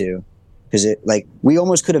needed to, because it like we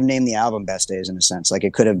almost could have named the album Best Days in a sense. Like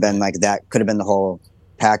it could have been like that, could have been the whole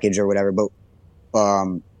package or whatever. But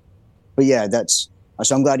yeah,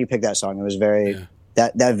 so I'm glad you picked that song. It was very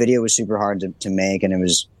that video was super hard to make, and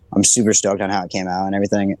I'm super stoked on how it came out and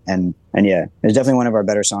everything. And yeah, it's definitely one of our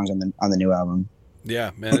better songs on the new album.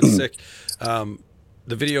 Yeah, man, it's sick.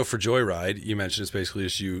 The video for Joyride, you mentioned, is basically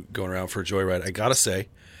just you going around for a joyride. I gotta say,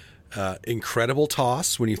 incredible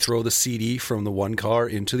toss when you throw the CD from the one car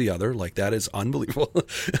into the other. Like, that is unbelievable.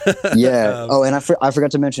 Yeah. And I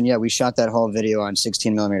forgot to mention, we shot that whole video on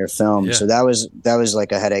 16 millimeter film. Yeah. So that was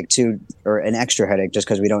like a headache too, or an extra headache, just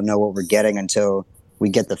because we don't know what we're getting until we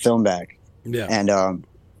get the film back. Yeah. And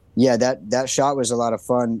that shot was a lot of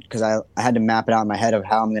fun because I had to map it out in my head of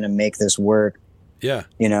how I'm going to make this work. Yeah.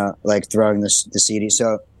 You know, like throwing the CD.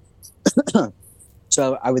 So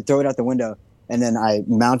I would throw it out the window, and then I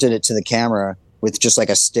mounted it to the camera with just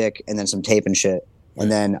like a stick and then some tape and shit.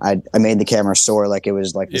 And then I made the camera soar like it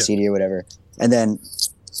was like the CD or whatever. And then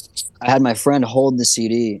I had my friend hold the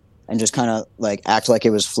CD and just kind of like act like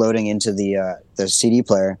it was floating into the CD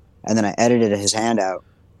player. And then I edited his hand out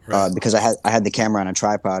because I had the camera on a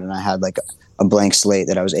tripod, and I had like a blank slate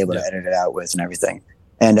that I was able to edit it out with and everything.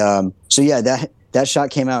 And so that shot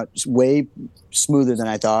came out way smoother than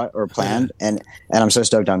I thought or planned, and I'm so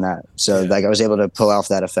stoked on that. So like I was able to pull off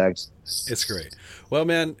that effect. It's great. Well,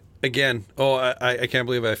 man, again, I can't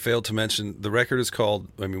believe I failed to mention the record is called,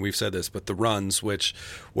 I mean, we've said this, but The Runs, which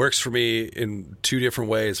works for me in two different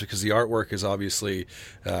ways because the artwork is obviously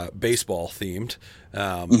baseball themed,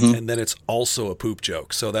 and then it's also a poop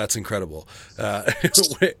joke. So that's incredible.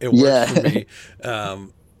 It worked for me.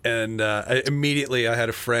 And immediately I had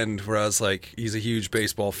a friend where I was like, he's a huge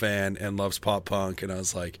baseball fan and loves pop punk. And I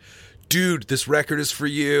was like, dude, this record is for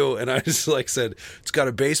you. And I just like said, it's got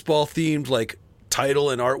a baseball themed like title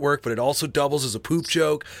and artwork, but it also doubles as a poop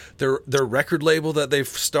joke. Their record label that they've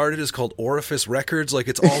started is called Orifice Records. Like,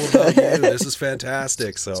 it's all about you. This is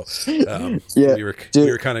fantastic. So we were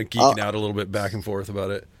kind of geeking out a little bit back and forth about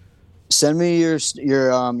it. Send me your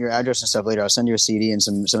address and stuff later. I'll send you a CD and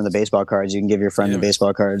some of the baseball cards. You can give your friend the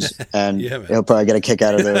baseball cards, and he'll probably get a kick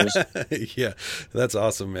out of those. Yeah, that's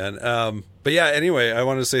awesome, man. But yeah, anyway, I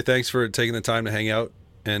wanted to say thanks for taking the time to hang out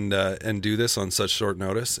and do this on such short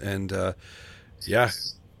notice. And yeah,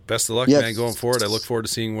 best of luck, man, going forward. I look forward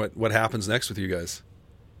to seeing what happens next with you guys.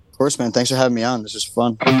 Of course, man. Thanks for having me on. This was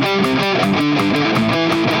fun.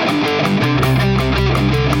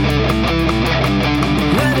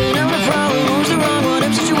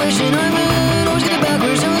 Situation I'm in, always get it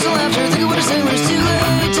backwards, always a laughter, think of what I say when it's too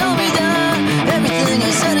late. Tell me that everything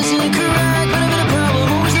I said is incorrect, but I'm in a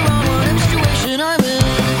problem, always the wrong one, every situation I'm in.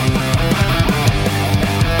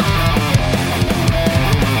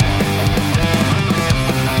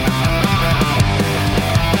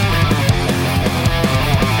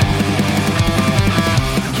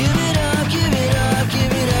 Give it up, give it up,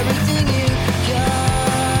 give it everything you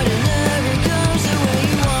got. It never comes the way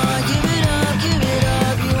you want. Give it up, give it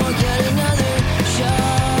up. You won't get another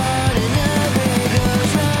shot. It never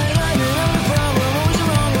goes right. I'm in on a problem, always the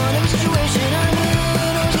wrong one. Every situation I'm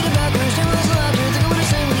in, always get it backwards. Never less laughter, think of what I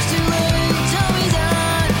say when it's too late. Tell me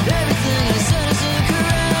that everything I said is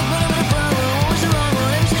incorrect, but I'm in a problem, always the wrong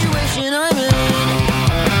one. Every situation I'm in.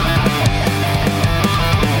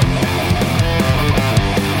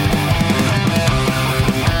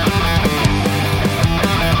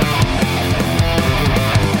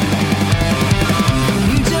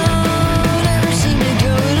 You don't ever seem to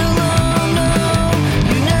go it alone, no.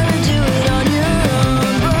 You never do it on your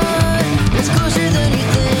own, but it's closer than you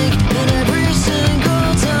think. And every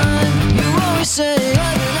single time you always say,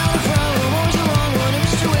 I've been out of problem, always the wrong one. Every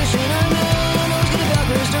situation I'm in, always get it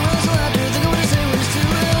backwards. Don't realize the laughter, think of what I say when it's too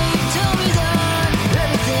late. Tell me that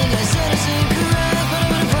everything I said is incorrect, but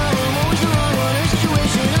I'm in a problem, always the wrong one. Every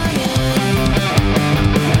situation I'm in.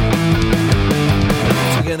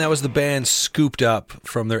 Again, that was the band Scooped Up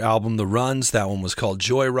from their album The Runs. That one was called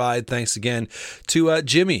Joyride. Thanks again to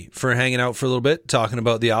Jimmy for hanging out for a little bit, talking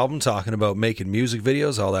about the album, talking about making music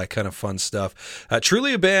videos, all that kind of fun stuff.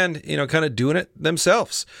 Truly a band, kind of doing it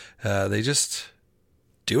themselves. They just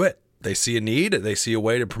do it. They see a need, they see a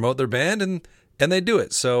way to promote their band, and they do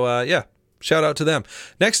it. So, yeah. Shout out to them.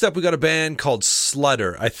 Next up, we got a band called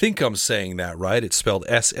Sludder. I think I'm saying that right. It's spelled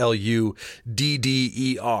Sludder.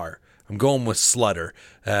 I'm going with Sludder.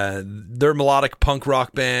 They're a melodic punk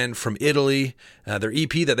rock band from Italy. Their EP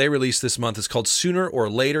that they released this month is called Sooner or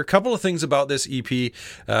Later. Couple of things about this EP.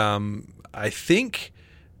 I think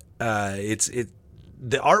the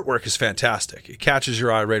artwork is fantastic. It catches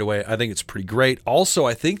your eye right away. I think it's pretty great. Also,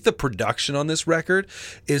 I think the production on this record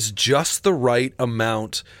is just the right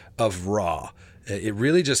amount of raw. It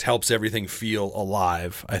really just helps everything feel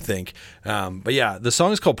alive, I think. But yeah, the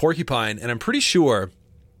song is called Porcupine, and I'm pretty sure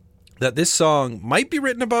that this song might be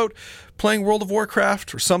written about playing World of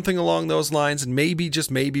Warcraft or something along those lines, and maybe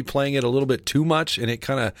playing it a little bit too much and it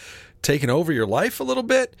kind of taking over your life a little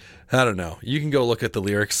bit. I don't know. You can go look at the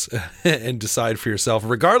lyrics and decide for yourself.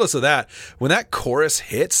 Regardless of that, when that chorus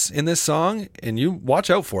hits in this song, and you watch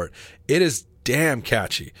out for it, it is damn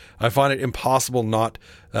catchy. I find it impossible not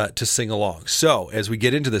to sing along. So as we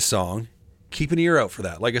get into this song, keep an ear out for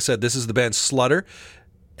that. Like I said, this is the band Sludder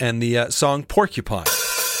and the song Porcupine.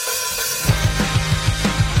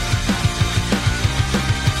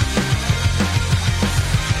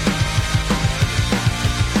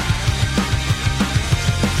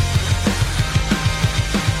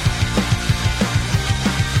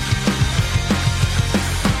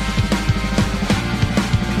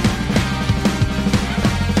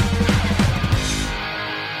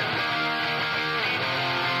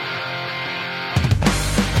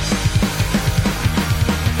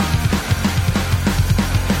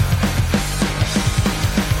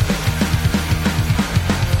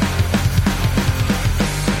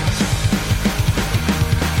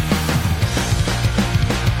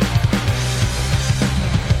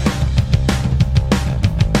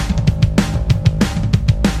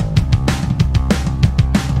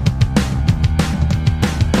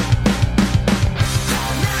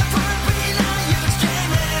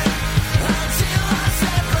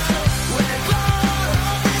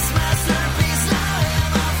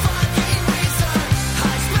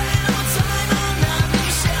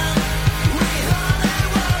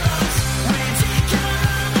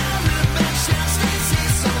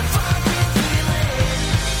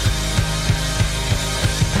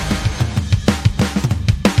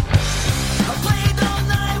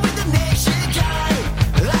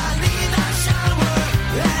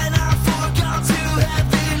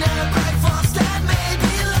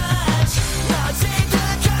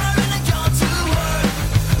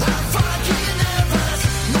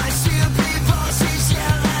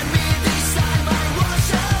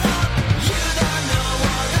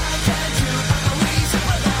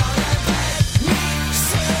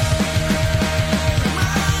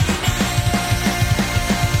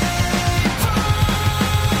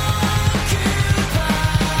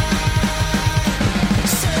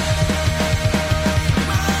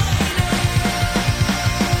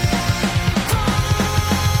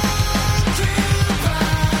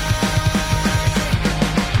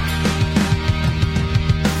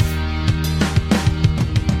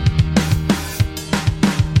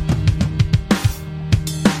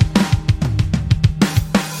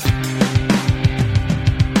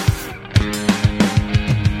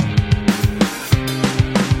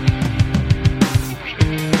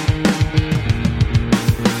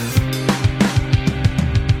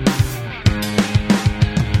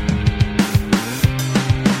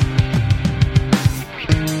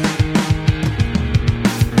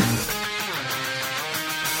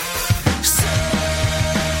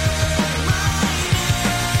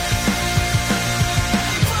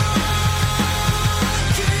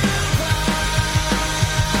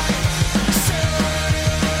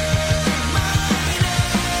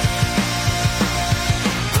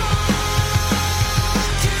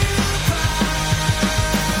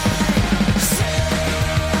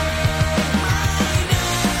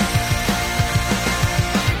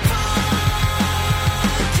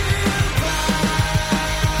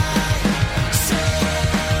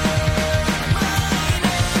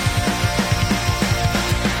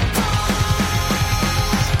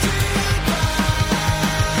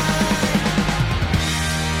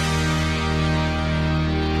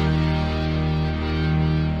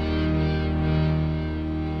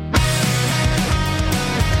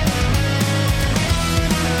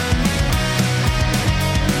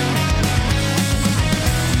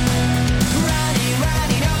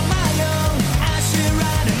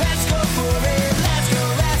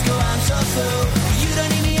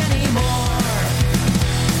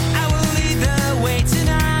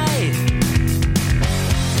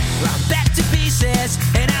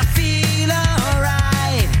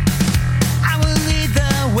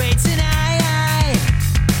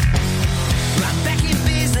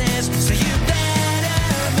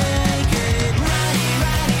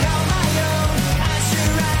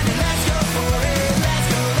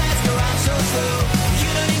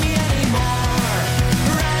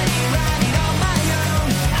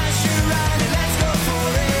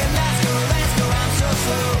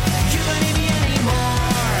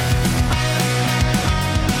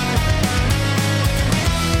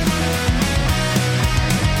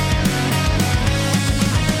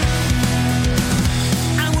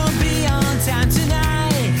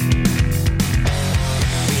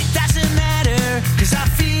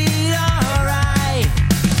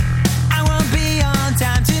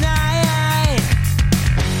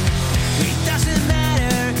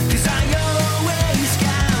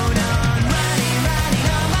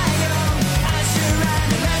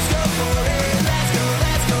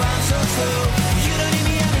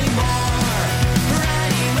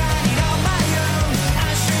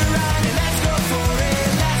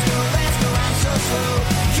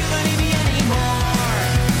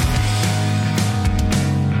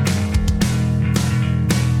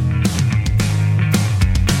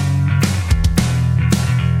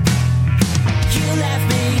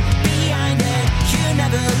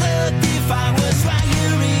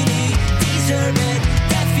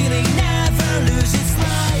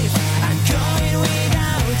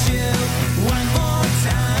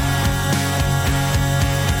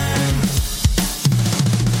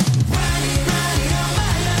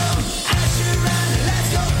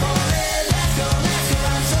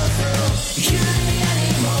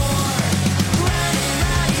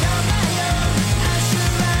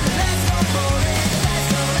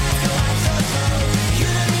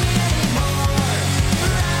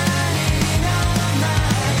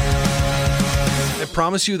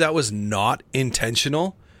 promise you that was not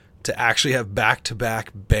intentional to actually have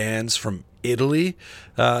back-to-back bands from Italy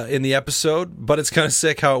in the episode, but it's kind of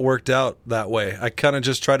sick how it worked out that way. I kind of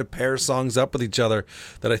just try to pair songs up with each other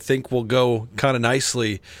that I think will go kind of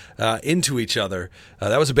nicely into each other.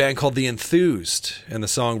 That was a band called The Enthused and the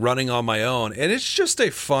song Running on My Own, and it's just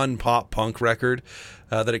a fun pop punk record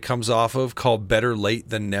that it comes off of called Better Late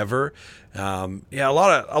Than Never. Yeah, a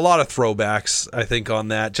lot of throwbacks, I think, on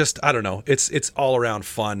that. Just, I don't know, it's all around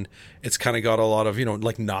fun. It's kind of got a lot of,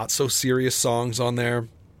 like not so serious songs on there.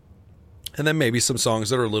 And then maybe some songs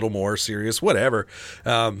that are a little more serious, whatever.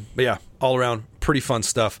 But yeah, all around pretty fun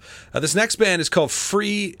stuff. This next band is called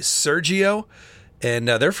Free Sergio, and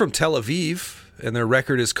they're from Tel Aviv, and their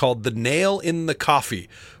record is called The Nail in the Coffee,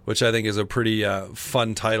 which I think is a pretty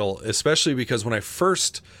fun title, especially because when I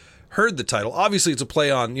first heard the title, obviously it's a play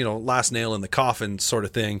on, last nail in the coffin sort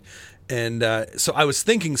of thing. And so I was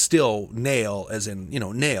thinking still nail as in,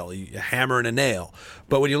 nail, a hammer and a nail.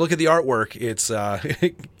 But when you look at the artwork, it's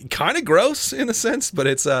kind of gross in a sense, but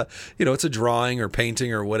it's it's a drawing or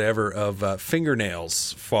painting or whatever of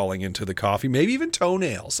fingernails falling into the coffee, maybe even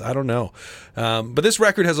toenails. I don't know. But this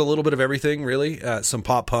record has a little bit of everything, really. Some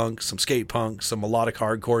pop punk, some skate punk, some melodic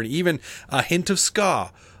hardcore, and even a hint of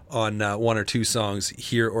ska on one or two songs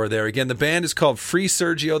here or there. Again, the band is called Free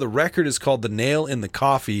Sergio. The record is called The Nail in the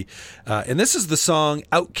Coffee. And this is the song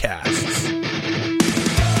Outcasts.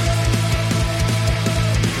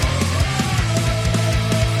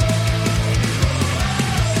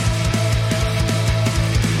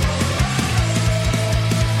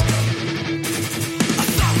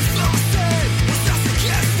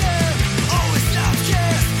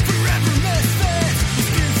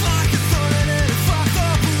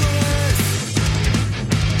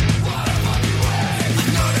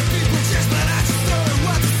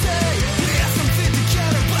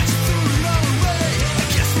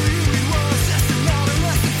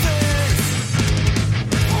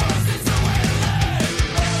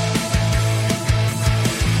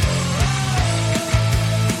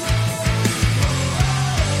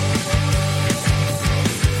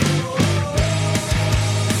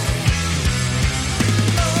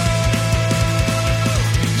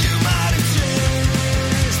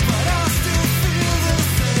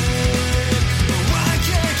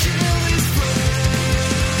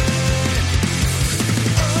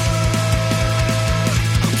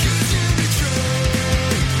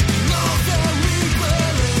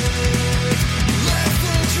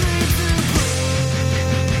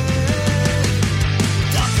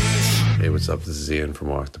 This is Ian from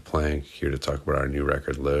Walk the Plank, here to talk about our new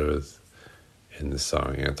record, Loathe, and the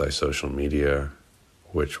song Antisocial Media,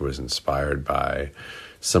 which was inspired by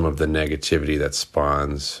some of the negativity that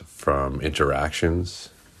spawns from interactions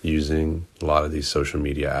using a lot of these social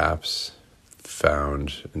media apps.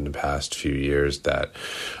 Found in the past few years that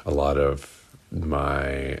a lot of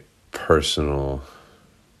my personal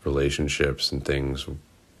relationships and things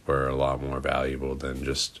were a lot more valuable than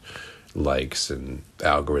just likes and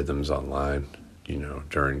algorithms online,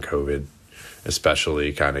 during COVID,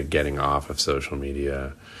 especially kind of getting off of social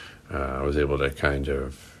media. I was able to kind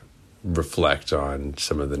of reflect on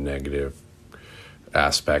some of the negative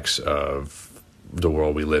aspects of the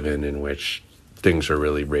world we live in which things are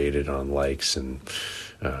really rated on likes and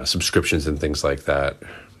subscriptions and things like that.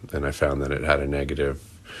 And I found that it had a negative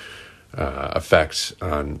effect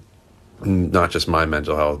on not just my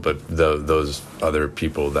mental health, but those other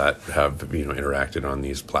people that have, interacted on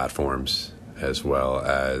these platforms, as well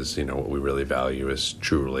as, what we really value is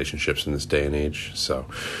true relationships in this day and age. So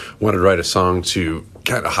I wanted to write a song to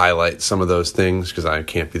kind of highlight some of those things, because I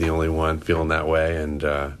can't be the only one feeling that way. And,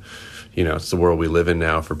 it's the world we live in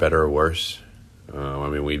now, for better or worse.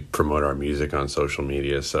 We promote our music on social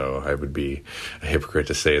media, so I would be a hypocrite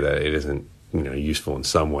to say that it isn't, useful in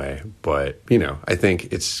some way. But, I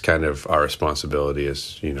think it's kind of our responsibility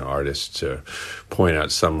as, artists to point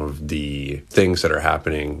out some of the things that are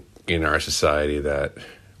happening in our society that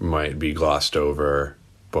might be glossed over,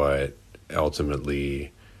 but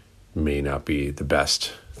ultimately may not be the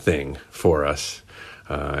best thing for us.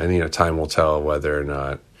 And time will tell whether or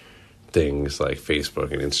not things like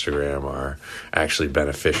Facebook and Instagram are actually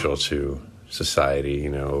beneficial to society,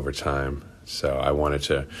 over time. So I wanted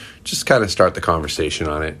to just kind of start the conversation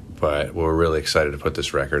on it, but we're really excited to put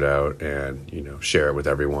this record out and, share it with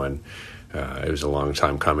everyone. It was a long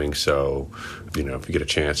time coming, so, if you get a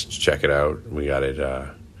chance to check it out, we got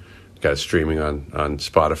it streaming on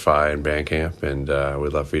Spotify and Bandcamp, and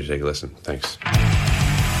we'd love for you to take a listen. Thanks.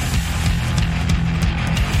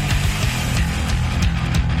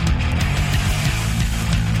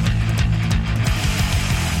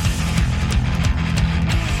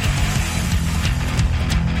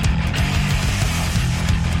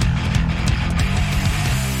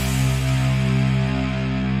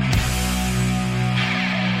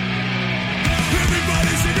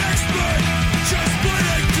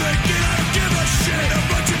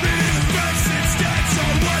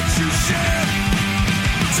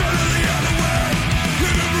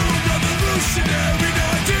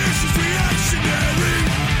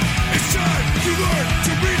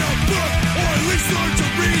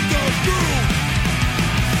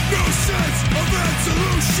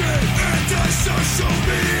 social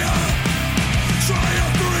media, try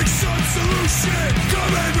offering some solution,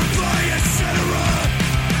 comment, reply, etc.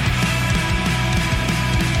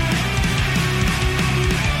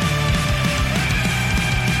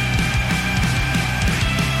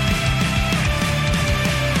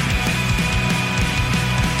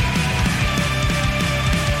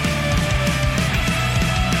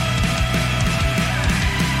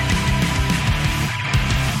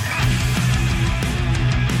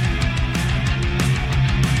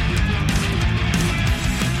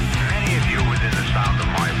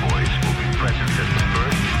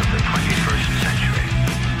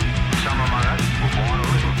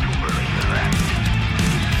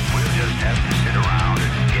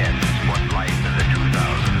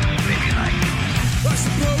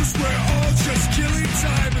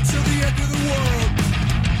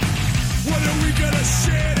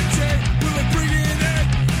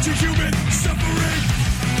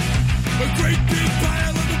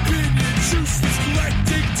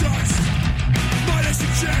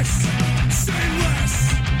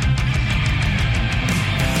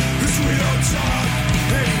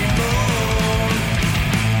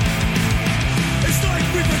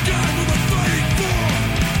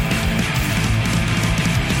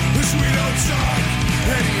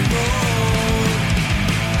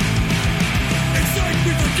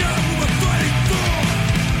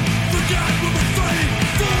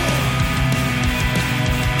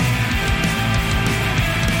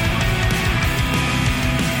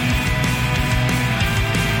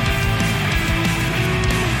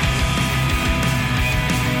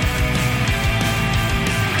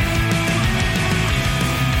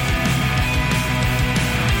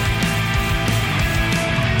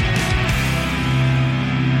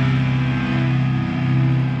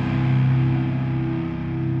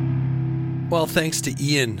 Well, thanks to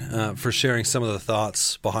Ian for sharing some of the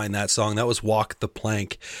thoughts behind that song. That was Walk the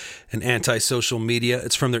Plank, an Antisocial Media.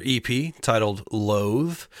 It's from their EP titled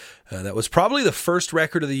Loathe. That was probably the first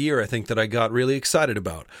record of the year, I think, that I got really excited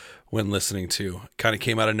about when listening to. Kind of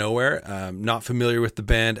came out of nowhere. Not familiar with the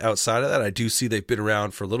band outside of that. I do see they've been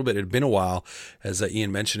around for a little bit. It had been a while, as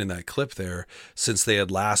Ian mentioned in that clip there, since they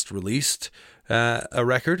had last released a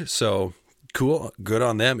record. So cool. Good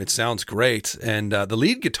on them. It sounds great. And the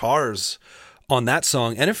lead guitars on that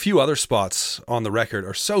song and a few other spots on the record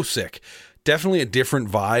are so sick. Definitely a different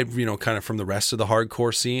vibe, you know, kind of from the rest of the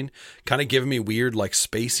hardcore scene. Kind of giving me weird, like,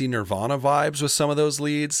 spacey Nirvana vibes with some of those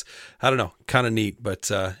leads. I don't know, kind of neat. But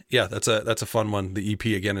yeah, that's a fun one. The EP,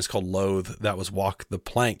 again, is called Loathe. That was Walk the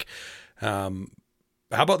Plank. How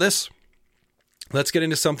about this? Let's get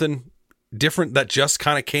into something different that just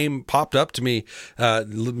kind of popped up to me,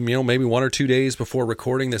 maybe 1 or 2 days before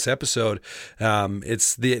recording this episode.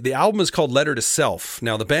 It's the album is called Letter to Self.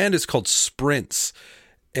 Now, the band is called Sprints.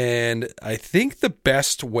 And I think the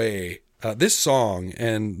best way, this song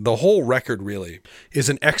and the whole record really, is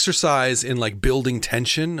an exercise in like building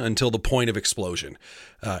tension until the point of explosion.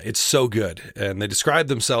 It's so good. And they describe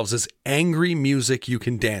themselves as angry music you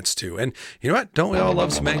can dance to. And you know what? Don't we all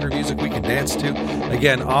love some angry music we can dance to?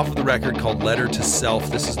 Again, off of the record called Letter to Self.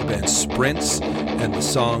 This is the band Sprints and the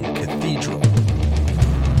song Cathedral.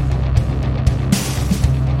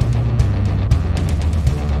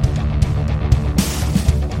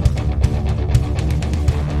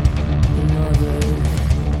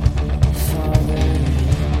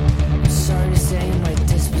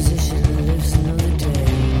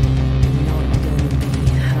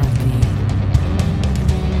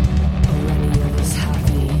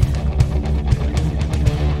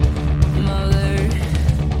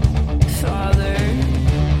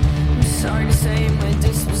 Sorry to say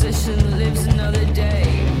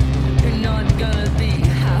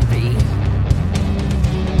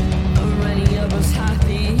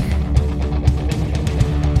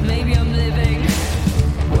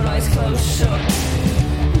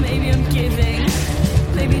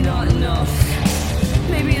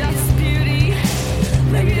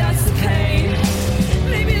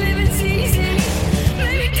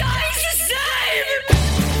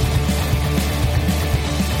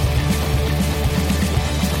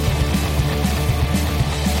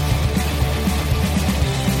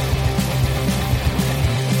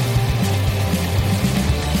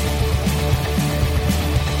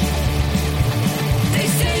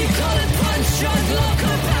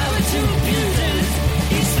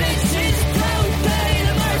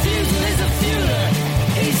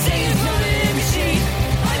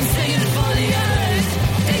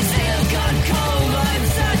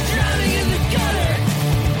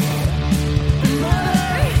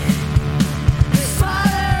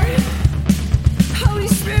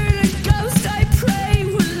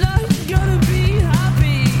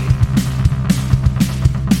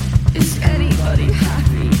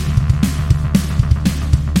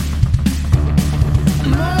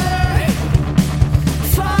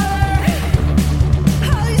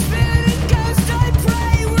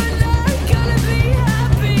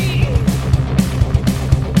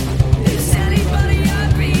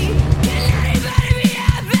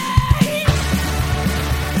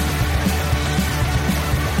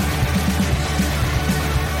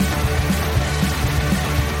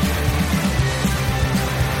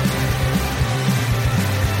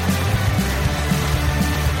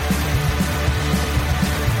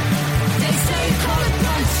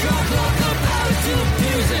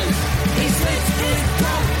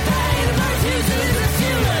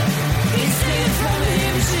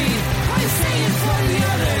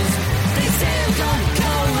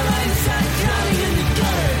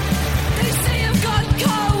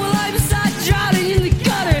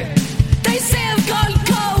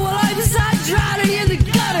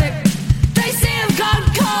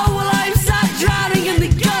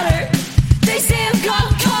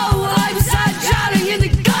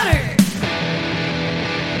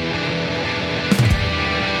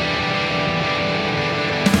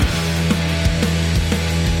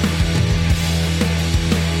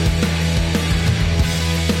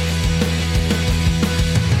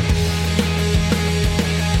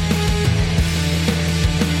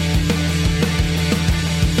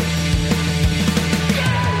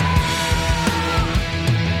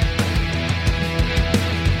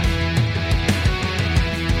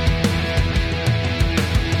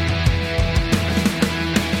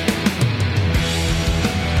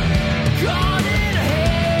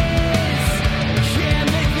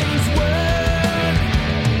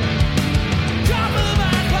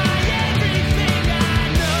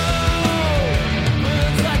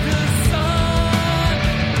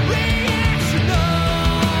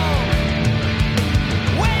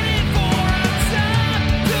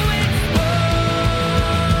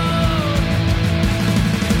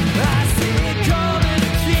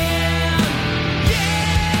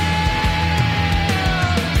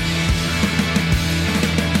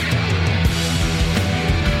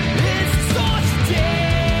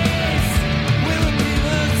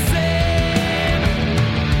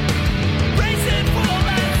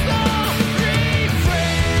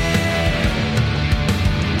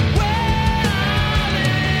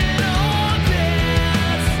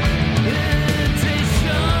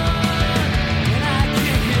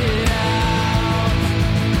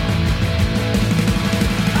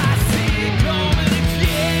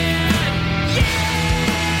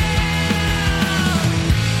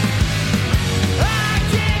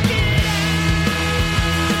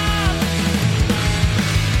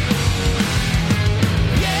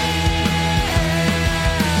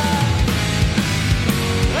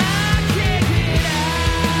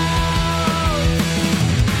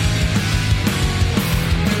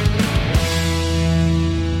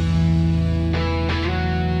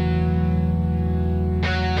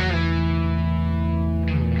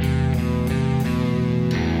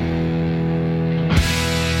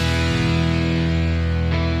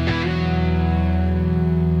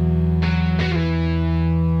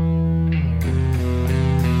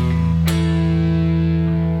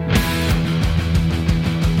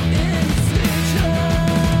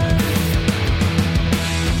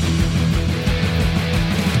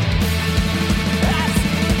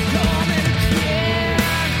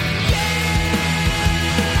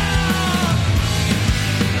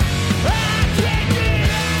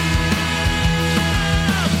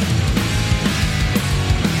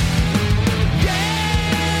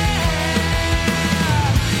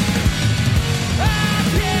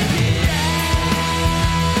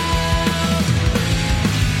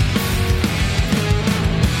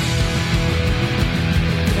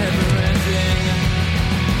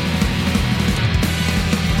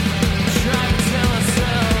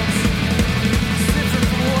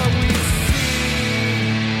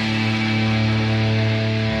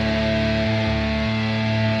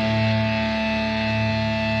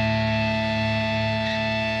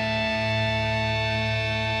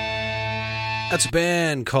That's a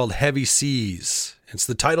band called Heavy Seas. It's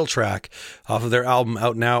the title track off of their album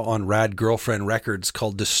out now on Rad Girlfriend Records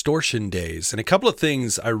called Distortion Days. And a couple of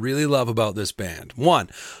things I really love about this band. One,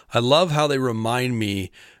 I love how they remind me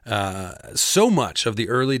so much of the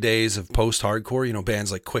early days of post-hardcore, you know,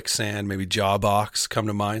 bands like Quicksand, maybe Jawbox come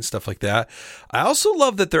to mind, stuff like that. I also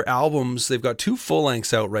love that their albums, they've got 2 full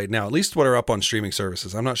lengths out right now, at least what are up on streaming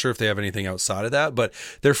services. I'm not sure if they have anything outside of that, but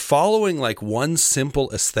they're following like one simple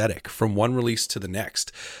aesthetic from one release to the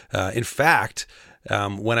next. In fact,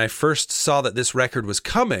 when I first saw that this record was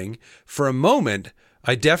coming, for a moment,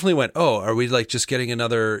 I definitely went, oh, are we like just getting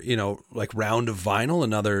another, you know, like round of vinyl,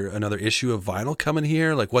 another issue of vinyl coming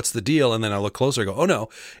here? Like, what's the deal? And then I look closer, I go, oh no,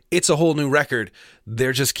 it's a whole new record.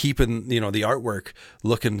 They're just keeping, you know, the artwork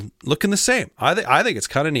looking the same. I think it's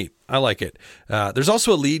kind of neat. I like it. There's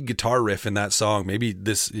also a lead guitar riff in that song. Maybe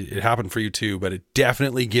it happened for you too, but it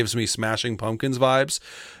definitely gives me Smashing Pumpkins vibes.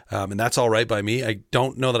 And that's all right by me. I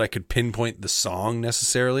don't know that I could pinpoint the song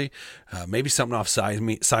necessarily. Maybe something off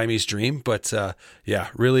Siamese Dream, but yeah,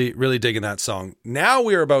 really, really digging that song. Now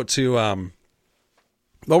we're about to,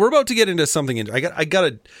 we're about to get into something. I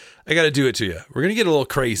gotta do it to you. We're gonna get a little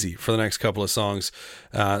crazy for the next couple of songs.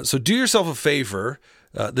 So do yourself a favor.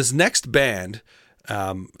 This next band,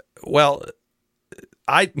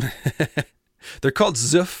 they're called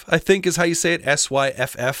Syff, I think is how you say it.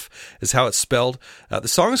 Syff is how it's spelled. The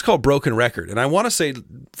song is called Broken Record. And I want to say,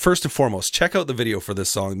 first and foremost, check out the video for this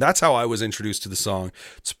song. That's how I was introduced to the song.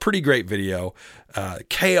 It's a pretty great video.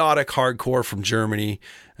 Chaotic hardcore from Germany.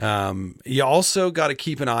 You also got to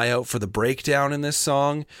keep an eye out for the breakdown in this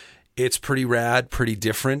song. It's pretty rad, pretty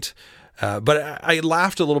different. But I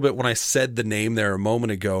laughed a little bit when I said the name there a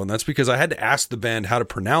moment ago, and that's because I had to ask the band how to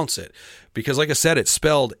pronounce it. Because like I said, it's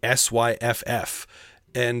spelled Syff.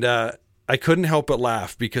 And I couldn't help but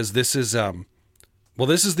laugh because this is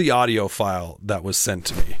the audio file that was sent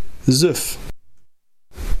to me. Syff.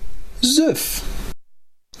 Syff.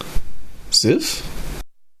 Syff?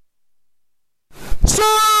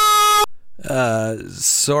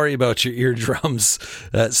 Sorry about your eardrums.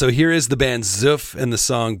 So here is the band Syff and the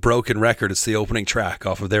song Broken Record. It's the opening track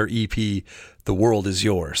off of their EP, The World Is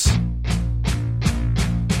Yours.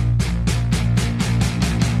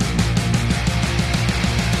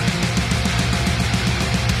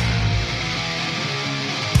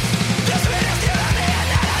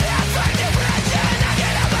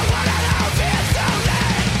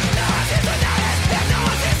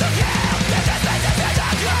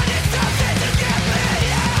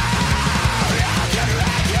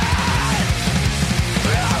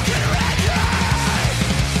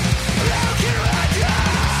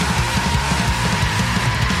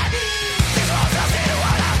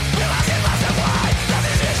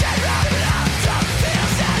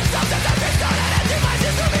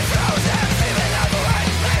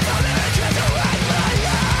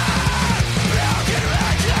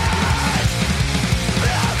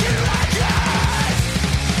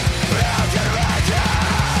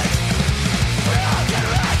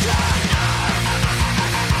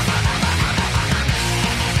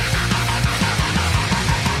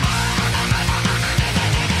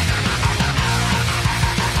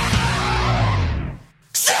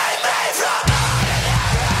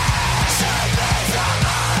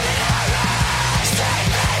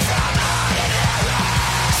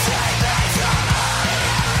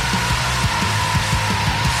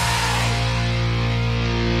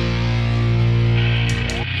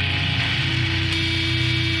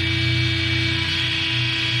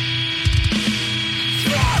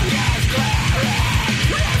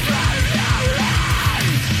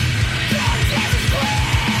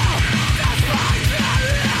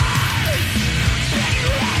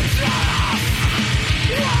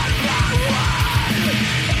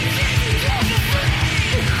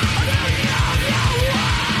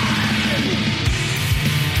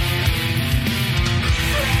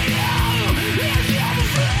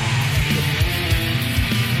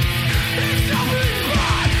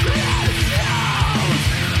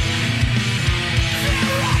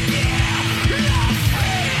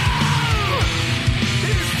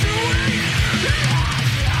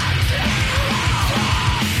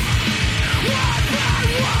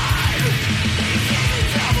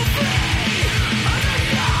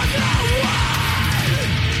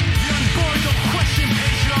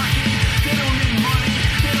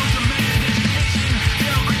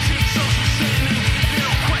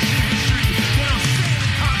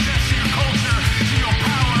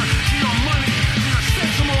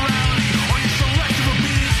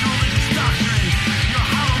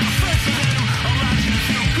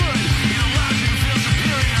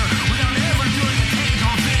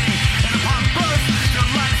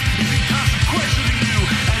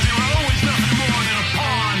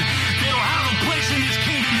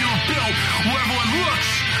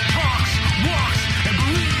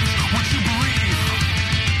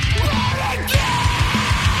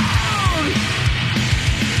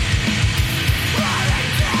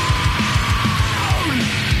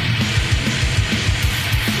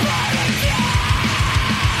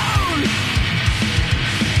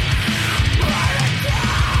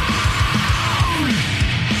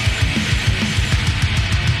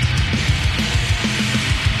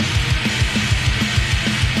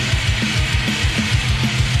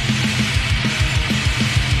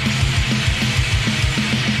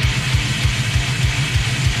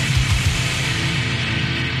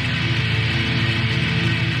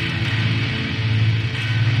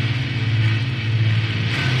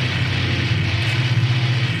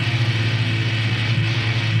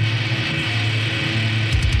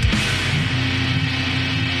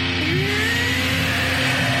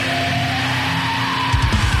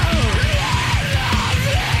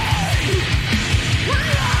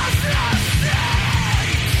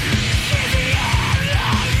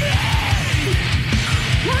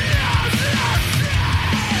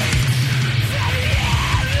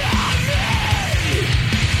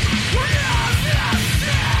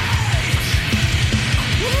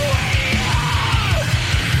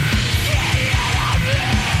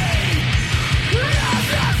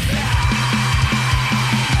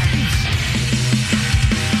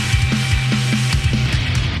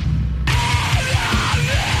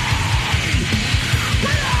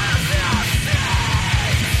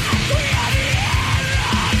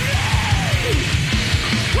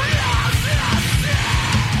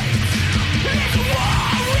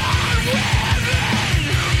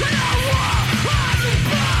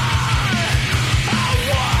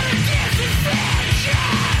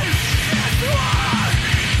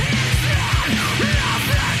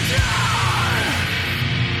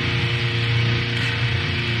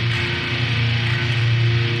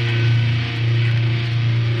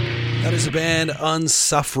 the band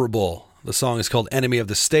Unsufferable. The song is called Enemy of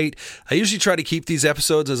the State. I usually try to keep these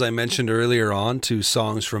episodes, as I mentioned earlier on, to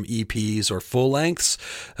songs from EPs or full lengths,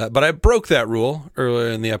 but I broke that rule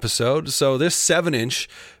earlier in the episode, so this 7-inch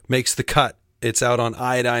makes the cut. It's out on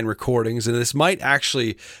Iodine Recordings, and this might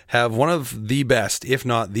actually have one of the best, if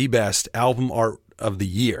not the best, album art of the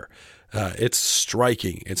year. It's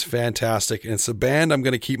striking. It's fantastic. And it's a band I'm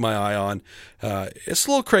going to keep my eye on. It's a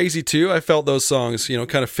little crazy too. I felt those songs,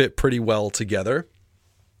 kind of fit pretty well together.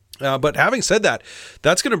 But having said that,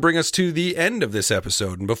 that's going to bring us to the end of this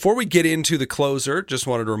episode. And before we get into the closer, just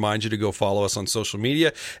wanted to remind you to go follow us on social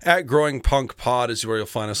media. At Growing Punk Pod is where you'll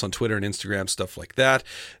find us on Twitter and Instagram, stuff like that.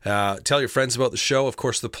 Tell your friends about the show. Of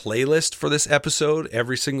course, the playlist for this episode,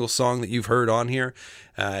 every single song that you've heard on here,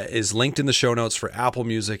 is linked in the show notes for Apple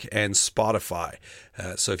Music and Spotify.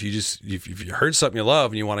 So if you heard something you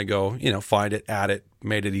love and you want to go, find it, add it,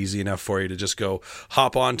 made it easy enough for you to just go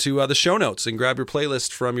hop onto the show notes and grab your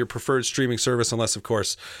playlist from your preferred streaming service, unless of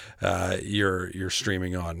course you're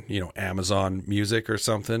streaming on Amazon Music or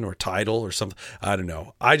something, or Tidal or something. I don't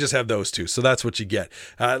know. I just have those two, so that's what you get.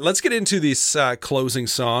 Let's get into this closing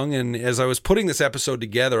song. And as I was putting this episode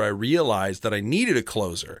together, I realized that I needed a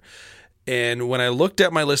closer. And when I looked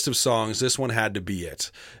at my list of songs, this one had to be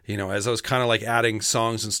it. As I was kind of like adding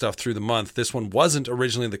songs and stuff through the month, this one wasn't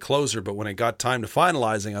originally the closer, but when it got time to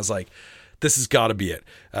finalizing, I was like, this has got to be it.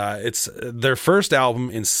 It's their first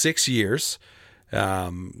album in 6 years.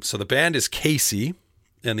 So the band is Casey,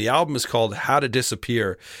 and the album is called How to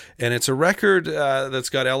Disappear. And it's a record that's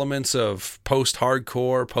got elements of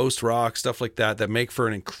post-hardcore, post-rock, stuff like that make for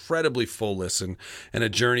an incredibly full listen and a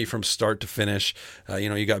journey from start to finish.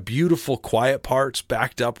 You got beautiful, quiet parts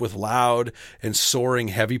backed up with loud and soaring,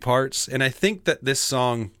 heavy parts. And I think that this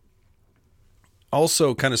song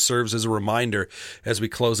also kind of serves as a reminder as we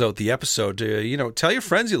close out the episode to, tell your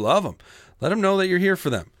friends you love them. Let them know that you're here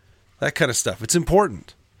for them. That kind of stuff. It's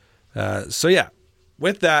important. So yeah.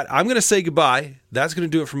 With that, I'm going to say goodbye. That's going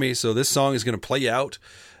to do it for me. So this song is going to play out.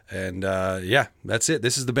 And that's it.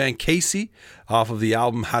 This is the band Casey off of the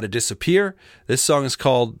album How to Disappear. This song is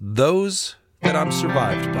called Those That I'm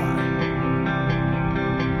Survived By.